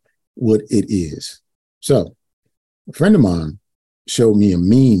exactly what it is. So, a friend of mine showed me a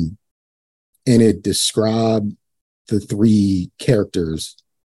meme, and it described the three characters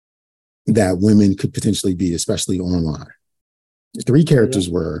that women could potentially be, especially online. The three characters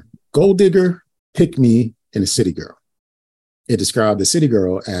were gold digger, pick me, and a city girl. It described the city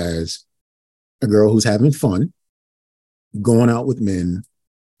girl as a girl who's having fun, going out with men,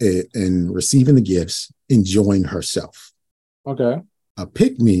 and receiving the gifts, enjoying herself. Okay. A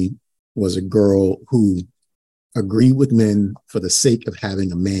pick me was a girl who agreed with men for the sake of having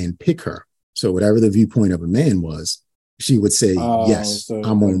a man pick her. So whatever the viewpoint of a man was, she would say, yes, so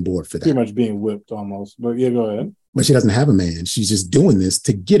I'm on board for that. Pretty much being whipped almost. But yeah, go ahead. But she doesn't have a man. She's just doing this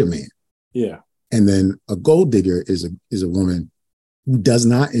to get a man. Yeah. And then a gold digger is a woman who does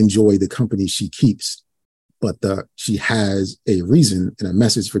not enjoy the company she keeps, but she has a reason and a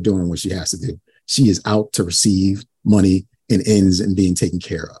message for doing what she has to do. She is out to receive money and ends and being taken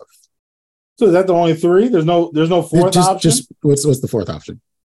care of. So is that the only three? There's no fourth option? Just what's the fourth option?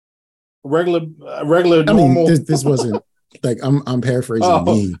 Regular normal. I mean, this wasn't like I'm paraphrasing the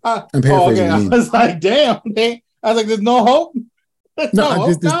meme. I'm paraphrasing the meme. I was like, damn. I was like, there's no hope.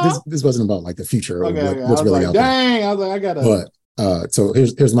 This wasn't about like the future or what's really out there. Dang, I was like, I gotta. But so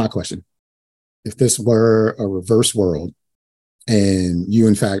here's my question: if this were a reverse world, and you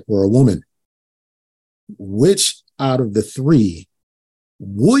in fact were a woman, which out of the three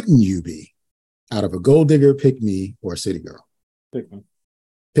wouldn't you be? Out of a gold digger, pick me, or a city girl? Pick me.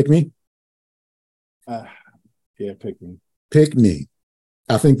 Pick me? Yeah, pick me. Pick me.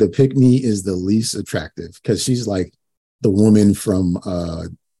 I think the pick me is the least attractive because she's like the woman from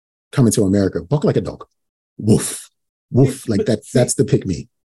Coming to America. Walk like a dog. Woof. Woof. Like that's the pick me.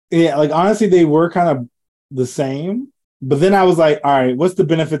 Yeah, like honestly, they were kind of the same. But then I was like, all right, what's the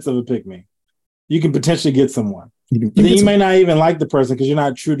benefits of a pick me? You can potentially get someone. You may not even like the person because you're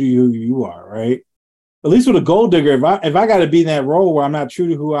not true to who you are, right? At least with a gold digger, if I got to be in that role where I'm not true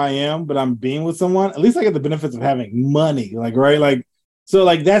to who I am, but I'm being with someone, at least I get the benefits of having money, like right, like so,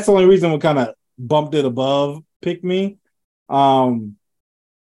 like that's the only reason we kind of bumped it above pick me. Yeah,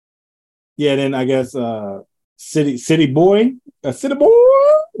 then I guess city boy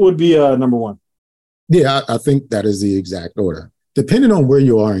would be number one. Yeah, I think that is the exact order. Depending on where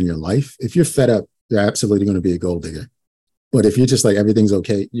you are in your life, if you're fed up, you're absolutely going to be a gold digger. But if you're just like everything's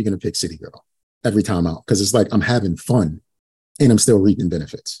okay, you're going to pick city girl every time out because it's like I'm having fun and I'm still reaping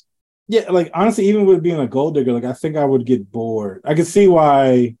benefits. Yeah, like honestly, even with being a gold digger, like I think I would get bored. I can see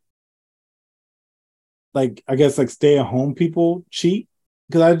why, like I guess like stay-at-home people cheat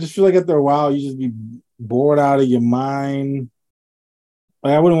because I just feel like after a while you just be bored out of your mind.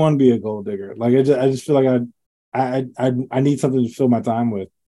 Like I wouldn't want to be a gold digger. Like I just feel like I need something to fill my time with.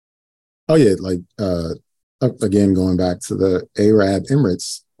 Oh yeah, like again going back to the Arab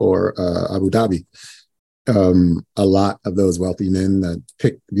Emirates or Abu Dhabi, a lot of those wealthy men that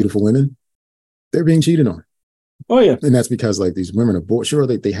pick beautiful women, they're being cheated on. Oh yeah, and that's because like these women are bored. Sure,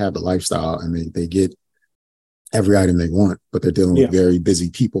 they have the lifestyle and they get every item they want, but they're dealing with very busy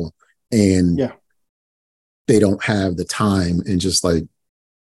people, and they don't have the time and just like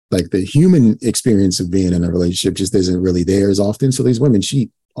the human experience of being in a relationship just isn't really there as often. So these women cheat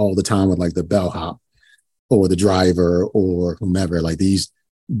all the time with like the bellhop or the driver or whomever. Like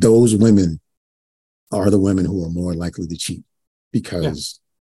those women are the women who are more likely to cheat because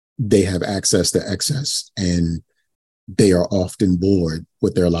they have access to excess and they are often bored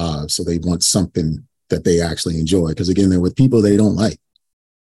with their lives. So they want something that they actually enjoy. Because again, they're with people they don't like.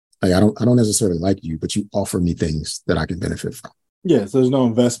 Like I don't necessarily like you, but you offer me things that I can benefit from. Yeah, so there's no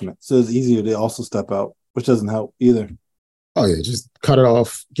investment. So it's easier to also step out. which doesn't help either. Oh yeah, just cut it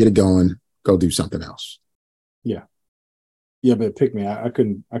off, get it going, go do something else. Yeah, but pick me. I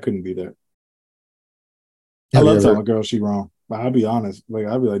couldn't be there. I Have you love telling ever? a girl she wrong, but I'll be honest. Like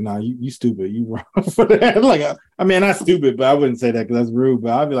I'll be like, nah, you stupid. You wrong for that. Like I mean, not stupid, but I wouldn't say that because that's rude.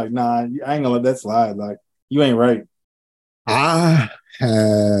 But I'll be like, nah, I ain't gonna let that slide. Like you ain't right. I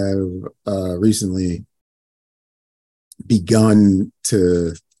have recently begun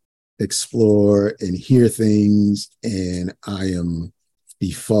to explore and hear things, and I am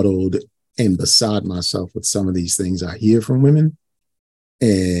befuddled and beside myself with some of these things I hear from women.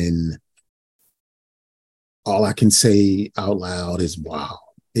 And all I can say out loud is, wow,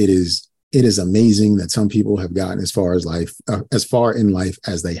 it is amazing that some people have gotten as far in life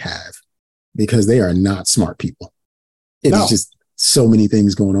as they have, because they are not smart people. It is just so many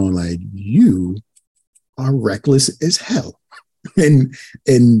things going on. Like, you are reckless as hell. And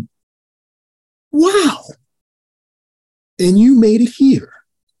wow. And you made it here.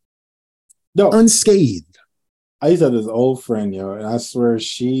 No, unscathed. I used to have this old friend, and I swear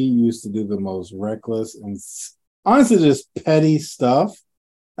she used to do the most reckless and honestly just petty stuff.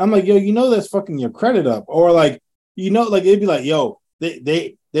 I'm like, that's fucking your credit up. Or like, like it'd be like,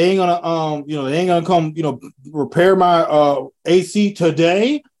 they ain't gonna they ain't gonna come, repair my AC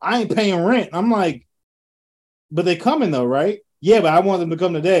today. I ain't paying rent. I'm like, but they coming though, right? Yeah, but I want them to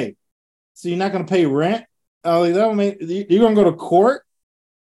come today. So you're not gonna pay rent? Like, that mean you're gonna go to court?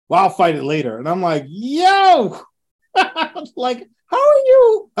 Well, I'll fight it later. And I'm like, yo, like, how are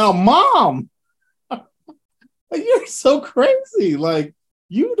you a mom? Like, you're so crazy. Like,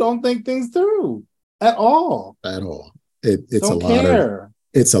 you don't think things through at all. At all. It's don't care.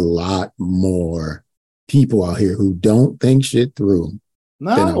 It's a lot more people out here who don't think shit through than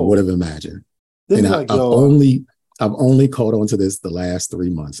I would have imagined. And I've only caught on to this the last 3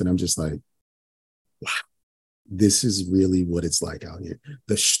 months, and I'm just like, wow, this is really what it's like out here.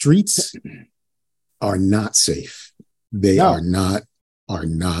 The streets are not safe. They are not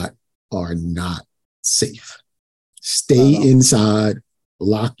safe. Stay inside,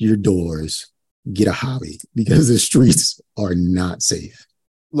 lock your doors, get a hobby, because the streets are not safe.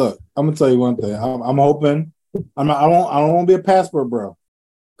 Look, I'm gonna tell you one thing. I'm hoping I don't want to be a passport bro.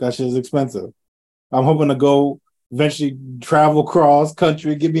 That shit is expensive. I'm hoping to go eventually travel cross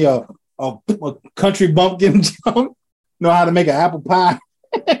country, give me a country bumpkin jump, know how to make an apple pie,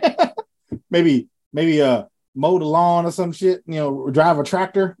 maybe mow the lawn or some shit, drive a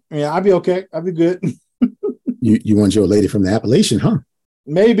tractor. Yeah, I'd be okay. I'd be good. You want your lady from the Appalachian, huh?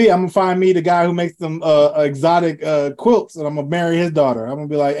 Maybe I'm gonna find me the guy who makes them exotic quilts, and I'm gonna marry his daughter. I'm gonna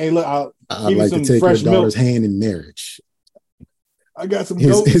be like, hey, look, I'd like to take your daughter's hand in marriage. I got some.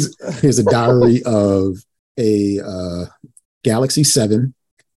 Here's a diary of a Galaxy 7,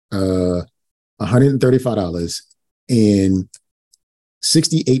 $135, and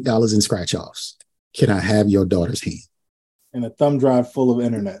 $68 in scratch offs. Can I have your daughter's hand? And a thumb drive full of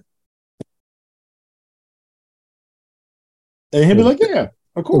internet. And he'll be like, yeah,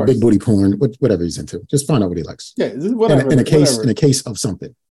 of course. Or big booty porn, whatever he's into. Just find out what he likes. Yeah, whatever. In a case of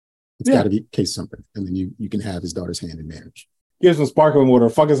something. It's got to be a case of something. And then you can have his daughter's hand in marriage. Give some sparkling water.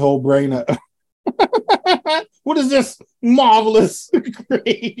 Fuck his whole brain up. What is this marvelous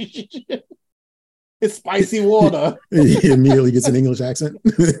creation? It's spicy water. He immediately gets an English accent.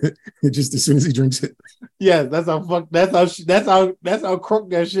 Just as soon as he drinks it. Yeah, that's how crook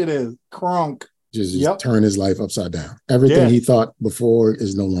that shit is. Crunk. Just turn his life upside down. Everything he thought before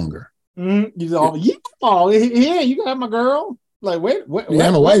is no longer. He's all, you can have my girl. Like, wait,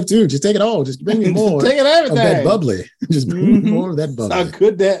 I'm a wife too. Just take it all. Just bring me more. Take it everything. Of that bubbly. Just bring me more of that bubbly. How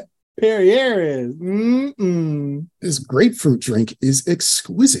good that Perrier is. This grapefruit drink is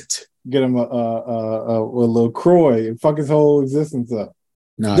exquisite. Get him a little Croy and fuck his whole existence up.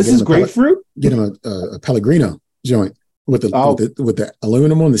 Nah, this is grapefruit. Get him a Pellegrino joint with the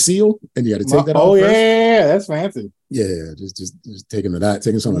aluminum on the seal, and you got to take that off. Oh yeah, that's fancy. Yeah, just taking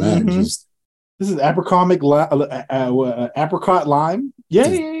some of that. Just this is apricot lime.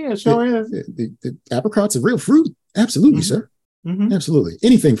 Yeah, sure is. The apricot's a real fruit. Absolutely, sir. Mm-hmm. Absolutely.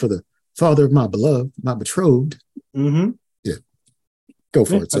 Anything for the father of my beloved, my betrothed. Mm-hmm. Yeah. Go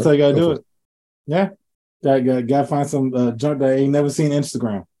for it. That's how you gotta do it. Yeah. Gotta find some junk that I ain't never seen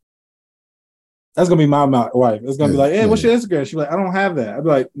Instagram. That's gonna be my wife. It's gonna be like, hey, what's your Instagram? She's like, I don't have that. I'd be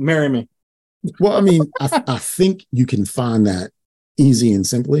like, marry me. Well, I mean, I think you can find that easy and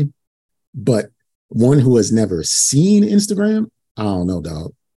simply, but one who has never seen Instagram, I don't know,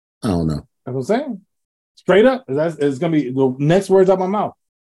 dog. I don't know. That's what I'm saying. Straight up. It's gonna be the next words out my mouth.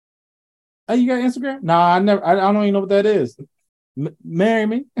 Hey, you got Instagram? Nah, I don't even know what that is. Marry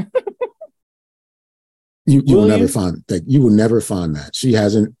me. You will never find that. You will never find that. She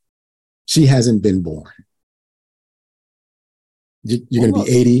hasn't been born. You're going to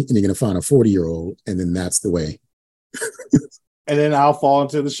be 80 and you're going to find a 40-year-old, and then that's the way. And then I'll fall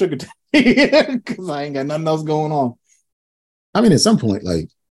into the sugar daddy because I ain't got nothing else going on. I mean, at some point, like,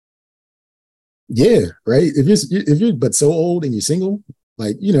 yeah, right. If you're but so old and you're single,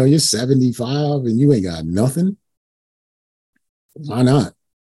 like, you're 75 and you ain't got nothing. Why not?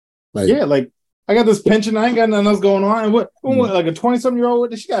 Like, yeah, like I got this pension, I ain't got nothing else going on. And what like a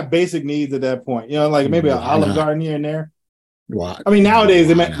 20-something-year-old, she got basic needs at that point. Like maybe an Olive Garden here and there. Why? I mean, nowadays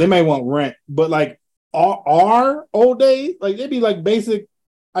they may want rent, but like our old days, like they'd be like basic.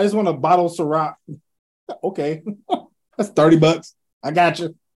 I just want a bottle of Ciroc. Okay, that's $30. I got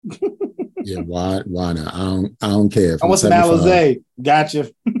you. Yeah, why not? I don't care. I want some Alizé.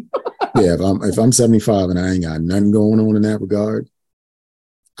 Gotcha. Yeah, if I'm 75 and I ain't got nothing going on in that regard,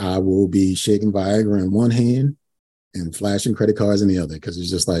 I will be shaking Viagra in one hand and flashing credit cards in the other, because it's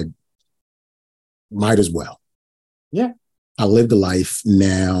just like, might as well. Yeah. I lived a life.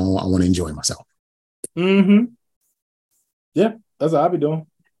 Now I want to enjoy myself. Mm-hmm. Yeah, that's what I'll be doing.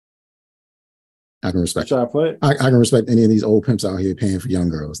 I can respect. Try to play it. I can respect any of these old pimps out here paying for young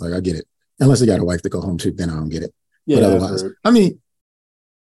girls. Like, I get it. Unless they got a wife to go home to, then I don't get it. Yeah, but otherwise, I mean,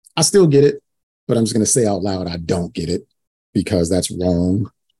 I still get it, but I'm just going to say out loud, I don't get it, because that's wrong.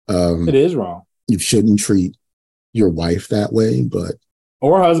 It is wrong. You shouldn't treat your wife that way,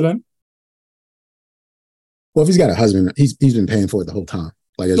 or husband. Well, if he's got a husband, he's been paying for it the whole time.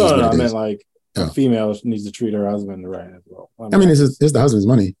 Like, it's just what I it meant is. like a female needs to treat her husband right as well. I mean, it's the husband's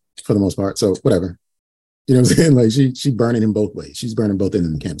money for the most part, so whatever. You know what I'm saying? Like, she burning him both ways. She's burning both ends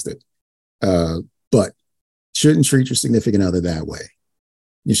of the candlestick. But shouldn't treat your significant other that way.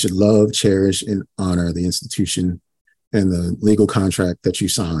 You should love, cherish, and honor the institution and the legal contract that you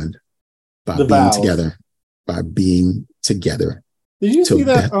signed by being together. Did you see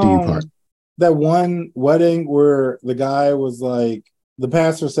that? Death do you part. That one wedding where the guy was like, the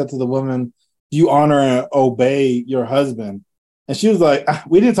pastor said to the woman, "Do you honor and obey your husband?" And she was like,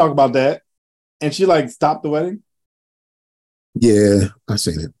 "We didn't talk about that." And she like stopped the wedding. Yeah, I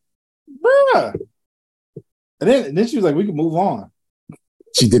seen it. Bruh. And then she was like, "We can move on."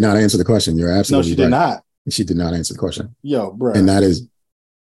 She did not answer the question. You're absolutely right. No, she did not. She did not answer the question. Yo, bro. And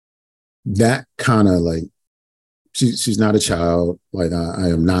that kind of like, she's not a child. Like, I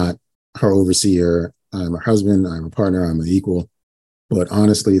am not her overseer. I'm her husband. I'm a partner. I'm an equal. But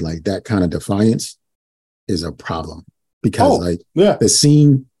honestly, like, that kind of defiance is a problem, because the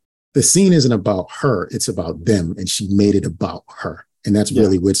scene isn't about her. It's about them. And she made it about her. And that's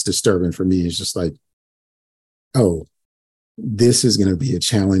really what's disturbing for me. Is just like, oh, this is going to be a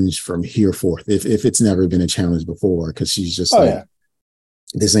challenge from here forth. If it's never been a challenge before, because she's just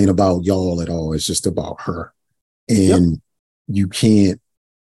this ain't about y'all at all. It's just about her. And you can't,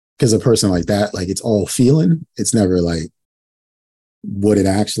 because a person like that, like, it's all feeling. It's never like what it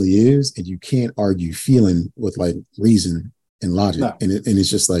actually is. And you can't argue feeling with like reason and logic. No. And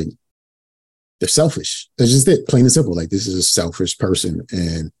it's just like, they're selfish. That's just it. Plain and simple. Like, this is a selfish person,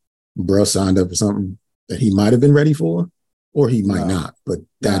 and bro signed up for something that he might have been ready for, or he might not. But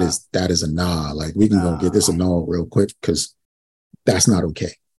that is a nah. Like, we can go get this annulled real quick, because that's not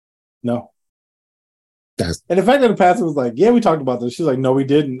okay. No. And the fact that the pastor was like, "Yeah, we talked about this." She's like, "No, we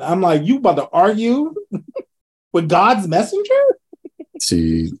didn't." I'm like, "You about to argue with God's messenger?"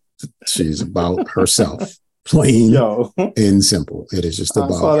 She's about herself. Plain and simple. It is just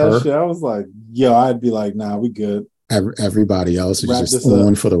about her. Shit. I was like, yo, I'd be like, nah, we good. Everybody else is just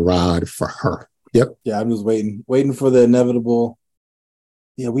on for the ride for her. Yep. Yeah, I'm just waiting for the inevitable.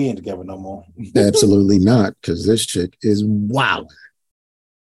 Yeah, we ain't together no more. Absolutely not, because this chick is wild.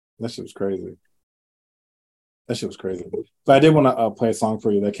 That shit was crazy. But I did want to play a song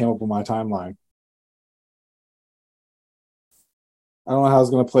for you that came up on my timeline. I don't know how it's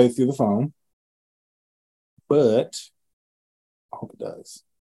going to play through the phone, but I hope it does.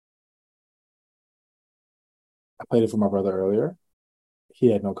 I played it for my brother earlier.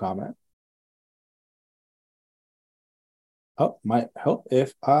 He had no comment. Oh, might help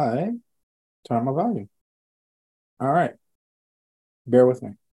if I turn my volume. All right. Bear with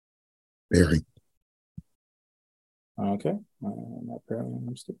me. Very. Okay. Apparently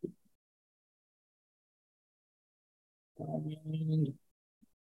I'm stupid.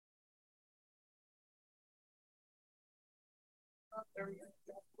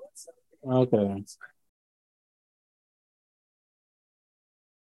 Okay.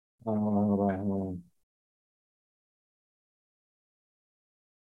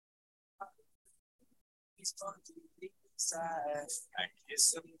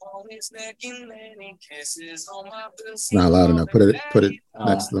 Not loud enough. Put it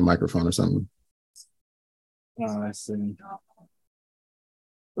next to the microphone or something. I see.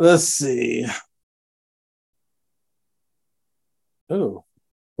 Let's see. Oh.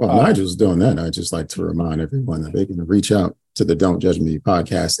 Well, Nigel's doing that. I just like to remind everyone that they can reach out to the Don't Judge Me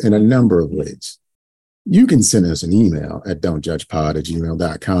podcast in a number of ways. You can send us an email at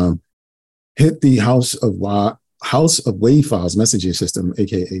don'tjudgepod@gmail.com. Hit the House of Wave Files messaging system,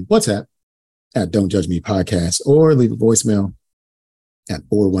 aka WhatsApp, at Don't Judge Me Podcast, or leave a voicemail at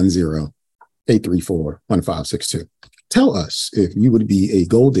 410-834-1562. Tell us if you would be a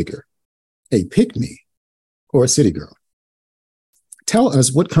gold digger, a pick-me, or a city girl. Tell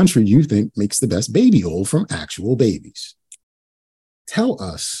us what country you think makes the best baby oil from actual babies. Tell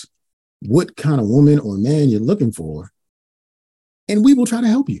us what kind of woman or man you're looking for, and we will try to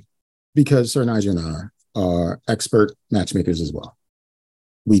help you, because Sir Nigel and I are expert matchmakers as well.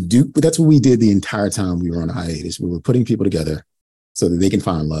 That's what we did the entire time we were on a hiatus. We were putting people together so that they can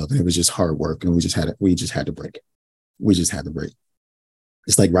find love, and it was just hard work, and we just had to break. We just had to break.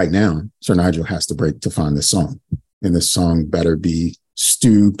 It's like right now, Sir Nigel has to break to find this song, and this song better be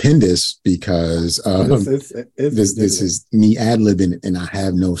stupendous, because this is me ad-libbing, and I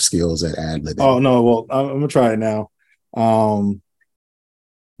have no skills at ad-libbing. Oh no, well, I'm gonna try it now.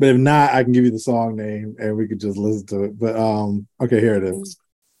 But if not, I can give you the song name and we could just listen to it. But okay, here it is.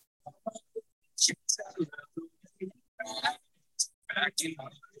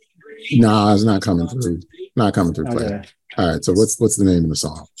 Nah, it's not coming through. Not coming through. Okay. All right. So what's the name of the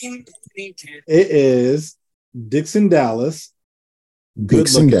song? It is Dixon Dallas.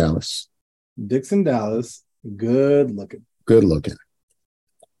 Dixon Dallas. Dixon Dallas. Good looking. Good looking.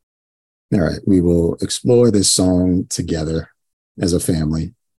 All right. We will explore this song together as a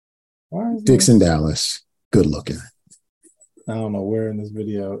family. Dixon Dallas. Good looking. I don't know where in this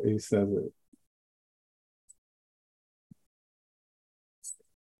video he says it.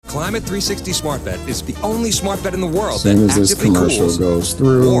 Climate 360 Smart Bed is the only smart bed in the world that actively this commercial cools, goes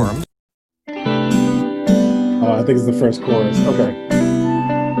through. warms. Oh, I think it's the first chorus. Okay.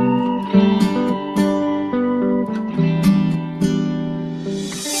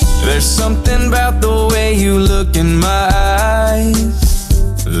 There's something about the way you look in my eyes.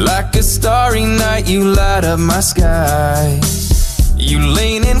 Like a starry night, you light up my sky. You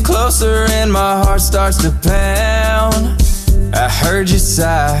lean in closer and my heart starts to pound. I heard you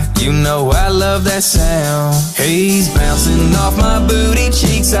sigh, you know I love that sound. Haze bouncing off my booty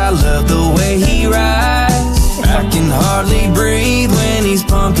cheeks, I love the way he rides. I can hardly breathe when he's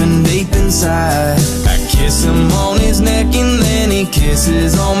pumping deep inside. I kiss him on his neck and then he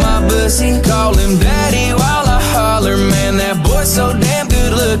kisses on my pussy. Call him daddy while I holler, man, that boy's so damn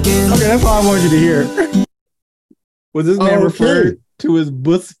good looking. Okay, that's all I wanted you to hear. Was this man referred to his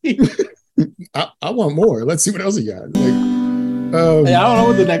pussy? I want more. Let's see what else he got. Hey, I don't know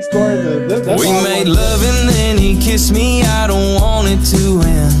what the next chorus is. We made love and then he kissed me. I don't want it to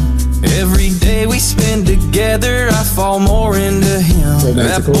end. Every day we spend together, I fall more into him.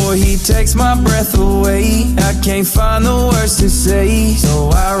 That boy, he takes my breath away. I can't find the words to say, so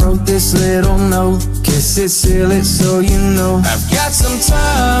I wrote this little note. Kiss it, seal it, so you know I've got some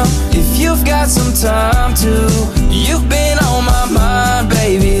time, if you've got some time too. You've been on my mind,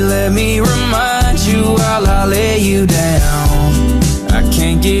 baby. Let me remind you while I lay you down. I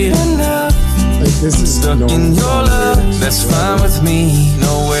can't get enough. This is stuck in your love, that's fine with me.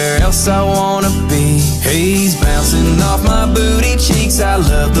 Nowhere else I wanna be. Haze bouncing off my booty cheeks, I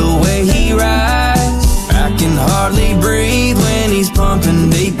love the way he rides. I can hardly breathe when he's pumping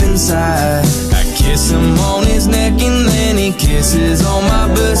deep inside. I kiss him on his neck and then he kisses on my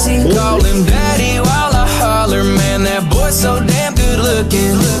pussy. Call him daddy while I holler, man, that boy's so damn good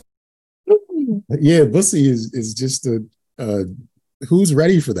looking. Yeah, Bussy is just who's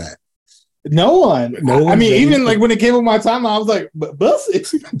ready for that? No one. I mean, even like when it came up my timeline, I was like, Bussy.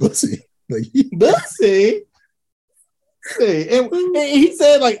 Bussy. Like, Bussy. And he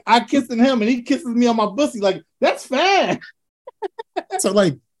said, like, I kissing him and he kisses me on my pussy. Like, that's fine. So,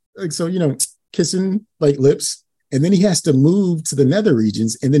 kissing like lips. And then he has to move to the nether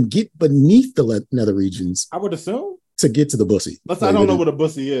regions and then get beneath the nether regions. I would assume. To get to the bussy. But I don't know what a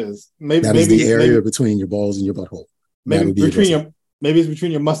bussy is. Maybe that is the area between your balls and your butthole. Maybe it's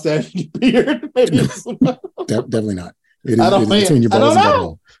between your mustache and your beard. Maybe it's definitely not. It is between your balls and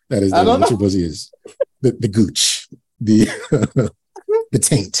butthole. That is what your pussy is. The gooch, the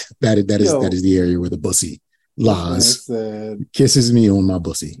taint. That is the area where the bussy lies. Kisses me on my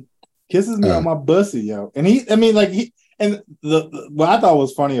bussy. Kisses me on my bussy, yo. And And what I thought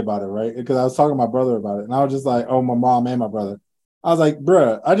was funny about it, right? Because I was talking to my brother about it, and I was just like, "Oh, my mom and my brother." I was like,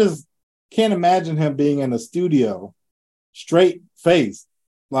 "Bruh, I just can't imagine him being in a studio, straight face,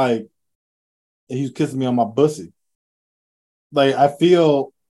 like he was kissing me on my bussy." Like I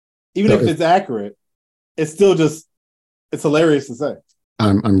feel, even if it's accurate, it's still just it's hilarious to say.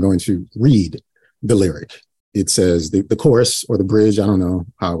 I'm going to read the lyric. It says the chorus or the bridge. I don't know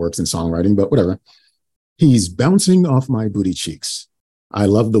how it works in songwriting, but whatever. He's bouncing off my booty cheeks. I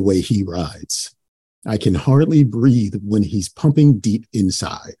love the way he rides. I can hardly breathe when he's pumping deep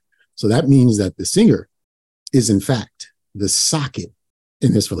inside. So that means that the singer is, in fact, the socket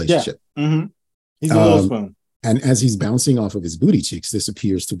in this relationship. Yeah. Mm-hmm. He's a little spoon. And as he's bouncing off of his booty cheeks, this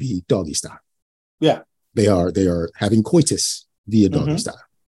appears to be doggy style. Yeah. They are having coitus via doggy style.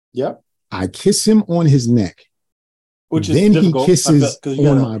 Yep. I kiss him on his neck. Which is then difficult. He kisses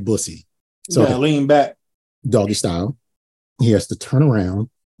on my bussy. So lean back. Doggy style. He has to turn around.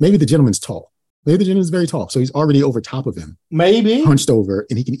 Maybe the gentleman's tall. Maybe the gentleman's very tall. So he's already over top of him. Maybe. Hunched over,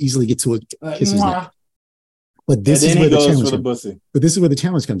 and he can easily get to a kiss his neck. But this is where the challenge But this is where the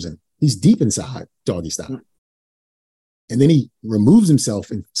challenge comes in. He's deep inside, doggy style. And then he removes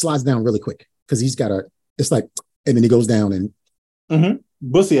himself and slides down really quick. Because he's got it's like, and then he goes down and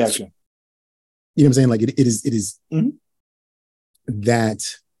bussy action. You know what I'm saying? Like it is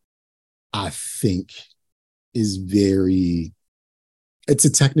that I think is it's a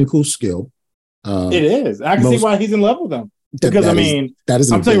technical skill. It is. I can see why he's in love with them. Because I'm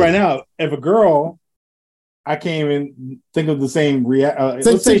telling you right now, if a girl, I can't even think of the same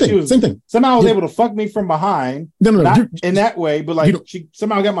let's say she was same thing. Somehow was able to fuck me from behind. No, not in that way, but like she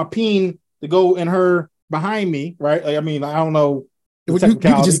somehow got my peen to go in her behind me, right? Like, I mean, I don't know. You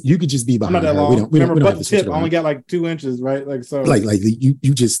could just be behind her. We don't remember butt the tip. I only got like 2 inches, right? Like so. Like you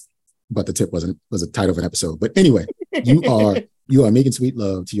just but the tip was a title of an episode. But anyway, you are making sweet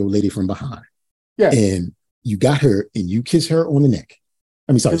love to your lady from behind. Yeah. And you got her and you kiss her on the neck.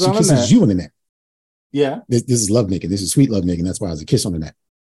 I mean, sorry, she kisses you on the neck. Yeah. This is love making. This is sweet love making. That's why it's a kiss on the neck.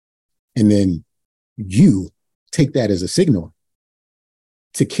 And then you take that as a signal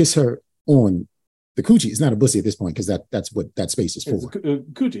to kiss her on the coochie. It's not a bussy at this point because that's what that space is for. It's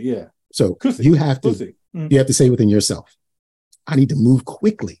coochie, yeah. So you have to say within yourself, I need to move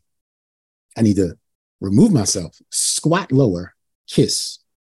quickly. I need to remove myself, squat lower, kiss.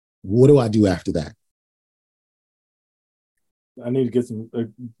 What do I do after that? I need to get some.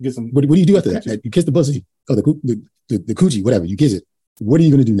 What do you do after that? You kiss the bussy or the coochie, whatever. You kiss it. What are you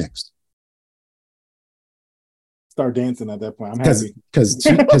going to do next? Start dancing at that point. I'm happy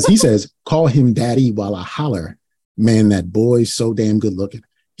because he says, "Call him daddy while I holler." Man, that boy's so damn good looking.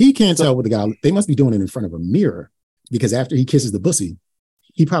 He can't tell what the guy. They must be doing it in front of a mirror because after he kisses the bussy,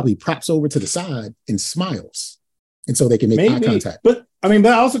 he probably props over to the side and smiles, and so they can make eye contact. But I mean,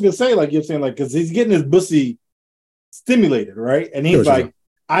 but I also could say, like you're saying, like because he's getting his bussy stimulated, right? And he's like,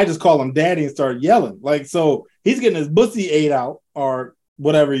 I just call him daddy and start yelling. Like, so he's getting his bussy ate out or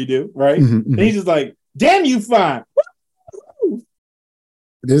whatever you do, right? And he's just like, damn, you fine.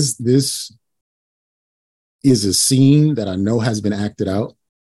 This is a scene that I know has been acted out.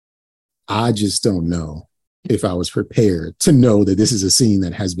 I just don't know if I was prepared to know that this is a scene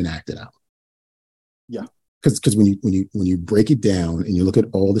that has been acted out. Yeah. Because when you break it down and you look at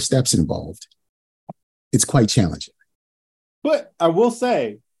all the steps involved, it's quite challenging. But I will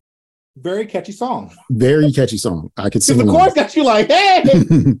say, very catchy song. Very catchy song. I could sing along. The chorus got you like, hey,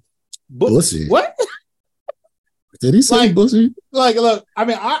 bussy. What? Did he say bussy? Like, look, I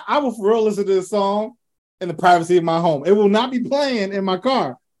mean, I will for real listen to this song in the privacy of my home. It will not be playing in my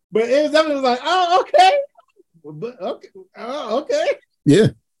car. But it was definitely like, oh, okay. Okay. Yeah.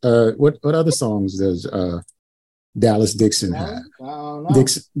 What other songs does Dallas Dixon have?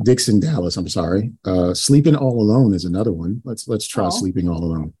 Dixon Dallas, I'm sorry. Sleeping All Alone is another one. Let's try Sleeping All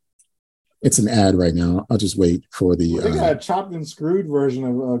Alone. It's an ad right now. I'll just wait for the they got a chopped and screwed version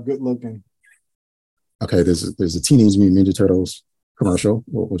of Good Looking. Okay, there's a Teenage Mutant Ninja Turtles commercial.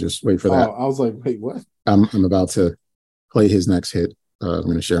 We'll just wait for that. I was like, wait, what? I'm about to play his next hit. I'm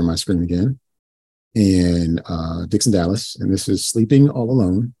going to share my screen again. And Dixon Dallas, and this is Sleeping All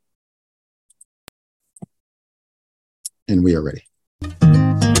Alone. And we are ready.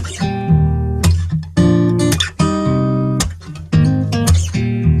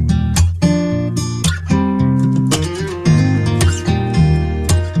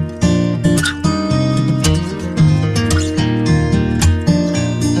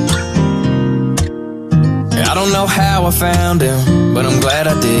 I don't know how I found him, but I'm glad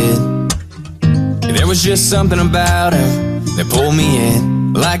I did. There was just something about him that pulled me in.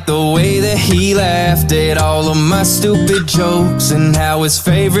 Like the way that he laughed at all of my stupid jokes, and how his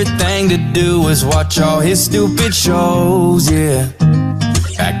favorite thing to do was watch all his stupid shows, yeah.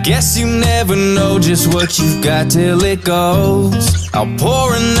 I guess you never know just what you've got till it goes. I'll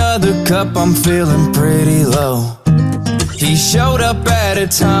pour another cup, I'm feeling pretty low. He showed up at a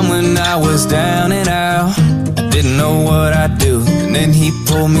time when I was down and out. I didn't know what I'd do, and then he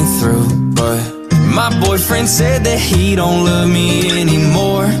pulled me through. But my boyfriend said that he don't love me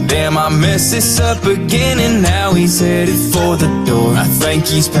anymore. Damn, I messed this up again, and now he's headed for the door. I think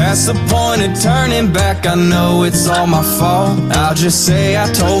he's past the point of turning back. I know it's all my fault. I'll just say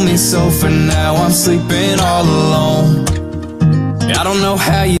I told me so. For now I'm sleeping all alone. I don't know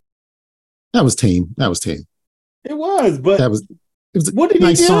how you. That was tame. That was tame. It was, but it was a what did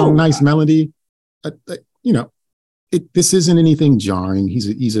nice he do? song, nice melody. You know, this isn't anything jarring.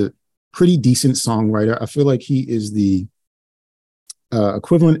 He's a pretty decent songwriter. I feel like he is the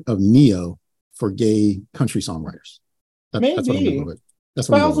equivalent of Neo for gay country songwriters. Maybe. That's what I'm going with. That's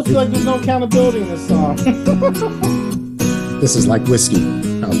But what I also feel like there's no accountability in this song. This is like whiskey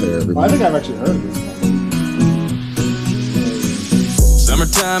out there, everybody. Well, I think I've actually heard of this song.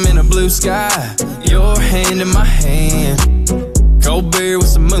 Summertime in a blue sky, your hand in my hand. Cold beer with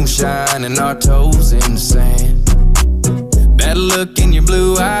some moonshine and our toes in the sand. That look in your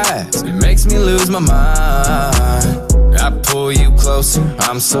blue eyes, it makes me lose my mind. I pull you closer,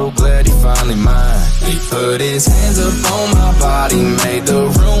 I'm so glad he finally mine. He put his hands up on my body, made the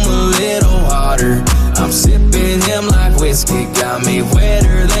room a little hotter. I'm sipping him like whiskey, got me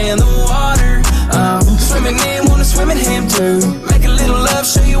wetter than the water. I'm swimming in, wanna swim in him too. Make a little love,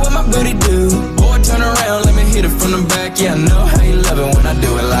 show you what my booty do. Boy, turn around, let me hit it from the back. Yeah, I know how you love it when I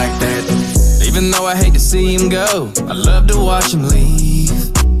do it like that. Even though I hate to see him go, I love to watch him leave.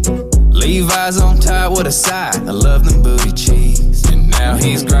 Levi's on top with a side, I love them booty cheeks. And now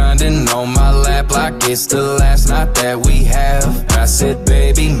he's grinding on my lap like it's the last night that we have. I said,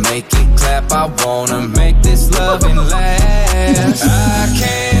 baby, make it clap, I wanna make this loving last. I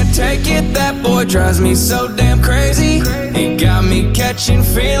can't take it, that boy drives me so damn crazy. He got me catching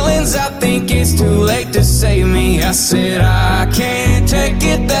feelings, I think it's too late to save me. I said, I can't take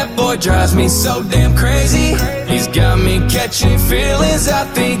it, that boy drives me so damn crazy. He's got me catching feelings, I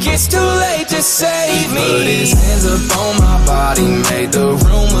think it's too late to save me. Put his hands up on my body, made the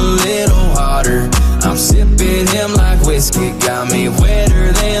room a little hotter. I'm sipping him like whiskey, got me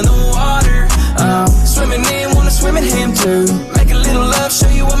wetter than the water. I'm swimming in, wanna swim in him too. Make a little love, show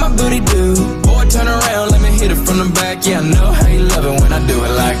you what my booty do. Boy, turn around, let me hit it from the back. Yeah, I know how you love it when I do it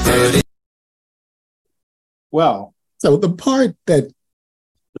like that. Well, so the part that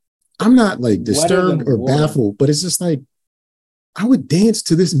I'm not like disturbed or baffled, but it's just like, I would dance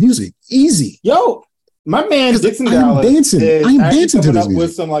to this music easy. Yo, my man Dixon I'm dancing. I'm dancing to this music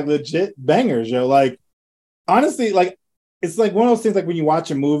with some like legit bangers, yo. Like honestly, like it's like one of those things like when you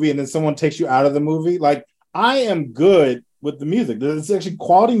watch a movie and then someone takes you out of the movie. Like I am good with the music. It's actually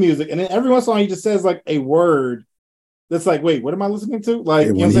quality music, and then every once in a while he just says like a word that's like, wait, what am I listening to? Like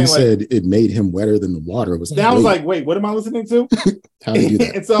when he said it made him wetter than the water, it was like, I was like, wait, what am I listening to? How did you do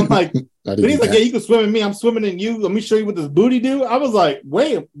that? And so I'm like, then he's like, yeah, you can swim in me, I'm swimming in you. Let me show you what this booty do. I was like,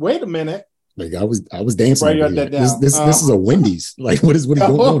 wait a minute. Like I was dancing. Right, over here. This is a Wendy's. Like what is going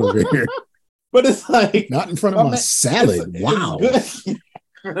on over here? But it's like not in front of my salad. Wow.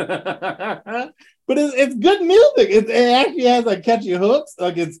 But it's good music. It actually has like catchy hooks.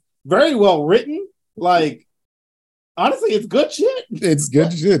 Like it's very well written. Like honestly, it's good shit. It's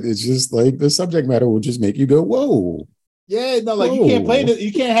good shit. It's just like the subject matter will just make you go, whoa. Yeah, no, like you can't play this.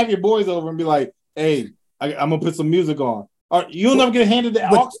 You can't have your boys over and be like, hey, I'm gonna put some music on. Or you'll never get handed the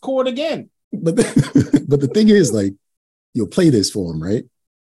aux cord again. But the thing is, like, you'll play this for them, right?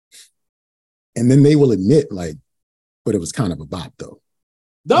 And then they will admit, like, but it was kind of a bop, though.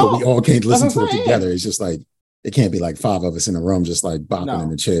 No, we all can't listen to it together. It's just like it can't be like five of us in a room just like bopping in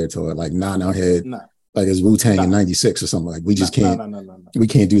the chair to it, like nodding our head, like it's Wu-Tang in '96 or something. Like we just can't. We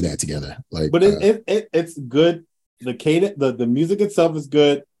can't do that together. Like, but it's good. The cadence, the music itself is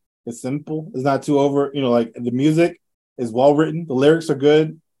good. It's simple. It's not too over. You know, like the music is well written. The lyrics are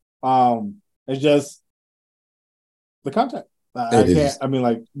good. It's just the content. I can't. I mean,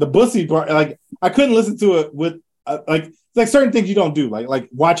 like the bussy part. Like I couldn't listen to it with like it's like certain things you don't do. Like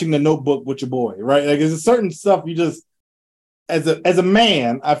watching The Notebook with your boy, right? Like there's certain stuff you just as a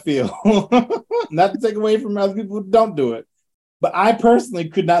man, I feel not to take away from other people who don't do it, but I personally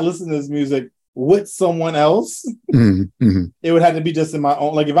could not listen to this music with someone else. Mm-hmm. It would have to be just in my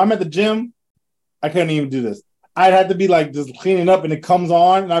own. Like if I'm at the gym, I couldn't even do this. I'd have to be like just cleaning up and it comes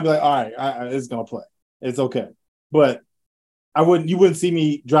on and I'd be like, all right, it's gonna play. It's okay. But You wouldn't see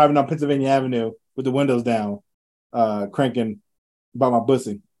me driving on Pennsylvania Avenue with the windows down, cranking about my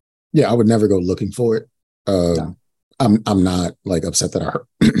bussy. Yeah, I would never go looking for it. No. I'm not like upset that I heard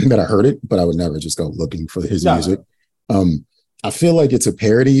that I heard it, but I would never just go looking for his music. I feel like it's a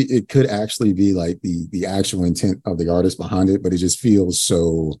parody. It could actually be like the actual intent of the artist behind it, but it just feels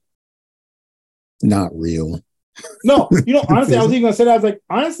so not real. No, honestly, I was even gonna say that. I was like,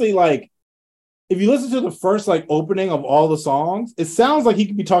 honestly, like if you listen to the first like opening of all the songs, it sounds like he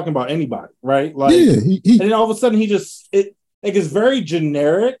could be talking about anybody, right? Like, and then all of a sudden it's very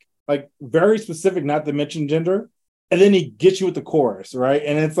generic, like very specific, not to mention gender. And then he gets you with the chorus, right?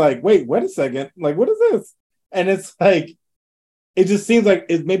 And it's like, wait a second, like what is this? And it's like, it just seems like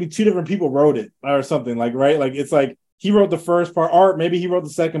it maybe two different people wrote it or something, like, right? Like it's like he wrote the first part, or maybe he wrote the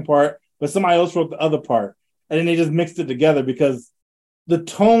second part, but somebody else wrote the other part, and then they just mixed it together because the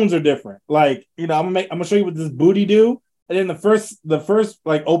tones are different. Like, I'm gonna show you what this booty do, and then the first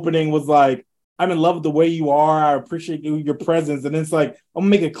like opening was like, I'm in love with the way you are. I appreciate your presence, and it's like I'm gonna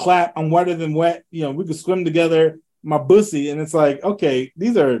make a clap. I'm wetter than wet. We could swim together. My bussy, and it's like, okay,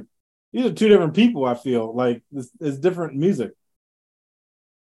 these are two different people. I feel like it's different music.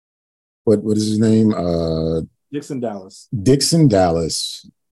 What is his name? Dixon Dallas. Dixon Dallas.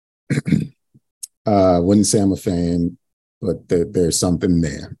 Wouldn't say I'm a fan, but there's something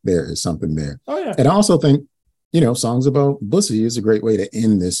there. There is something there. Oh yeah. And I also think, songs about bussy is a great way to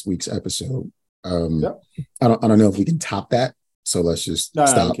end this week's episode. Yep. I don't know if we can top that. So let's just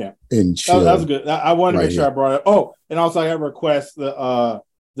stop and chill. That was good. I wanted to make sure I brought it. Oh, and also I have a request to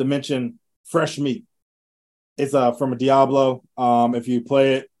mention Fresh Meat. It's from a Diablo. If you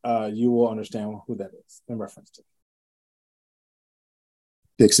play it, you will understand who that is in reference to.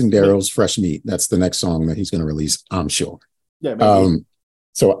 Dixon Darrell's Fresh Meat. That's the next song that he's going to release, I'm sure. Yeah. Maybe.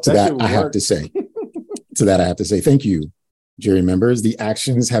 So to that I have to say, thank you, jury members. The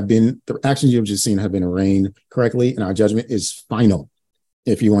actions you have just seen have been arraigned correctly, and our judgment is final.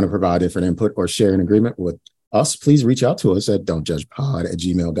 If you want to provide different input or share an agreement with us, please reach out to us at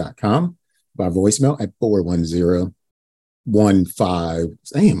don'tjudgepod@gmail.com by voicemail at 410-15.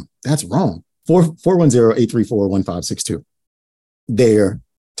 Damn, that's wrong. 410-834-1562. There,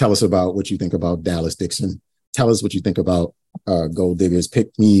 tell us about what you think about Dallas Dixon. Tell us what you think about gold diggers, pick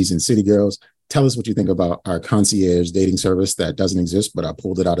me's, and city girls. Tell us what you think about our concierge dating service that doesn't exist, but I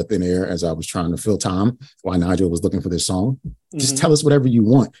pulled it out of thin air as I was trying to fill time while Nigel was looking for this song. Just tell us whatever you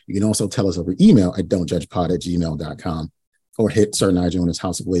want. You can also tell us over email at don'tjudgepod@gmail.com or hit Sir Nigel on his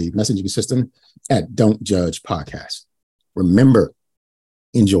House of Wave messaging system at Don't Judge Podcast. Remember,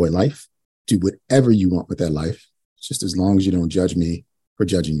 enjoy life. Do whatever you want with that life, just as long as you don't judge me for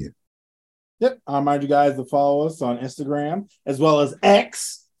judging you. Yep. I remind you guys to follow us on Instagram as well as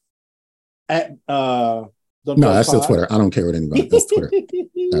X. That's still Twitter. I don't care what anybody. That's Twitter.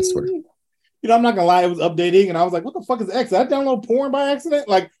 That's Twitter. I'm not gonna lie, it was updating, and I was like, "What the fuck is X? Did I download porn by accident?"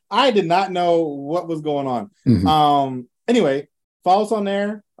 Like, I did not know what was going on. Anyway, follow us on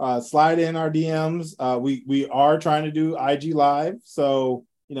there. Slide in our DMs. We are trying to do IG live, so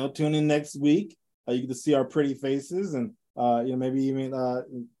tune in next week. You get to see our pretty faces, and maybe even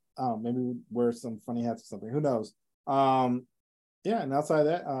maybe wear some funny hats or something. Who knows? And outside of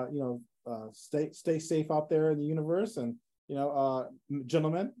that, stay safe out there in the universe, and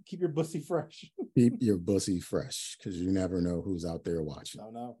gentlemen, keep your bussy fresh. Keep your bussy fresh, because you never know who's out there watching.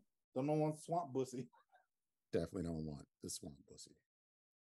 Don't want swamp bussy. Definitely don't want the swamp bussy.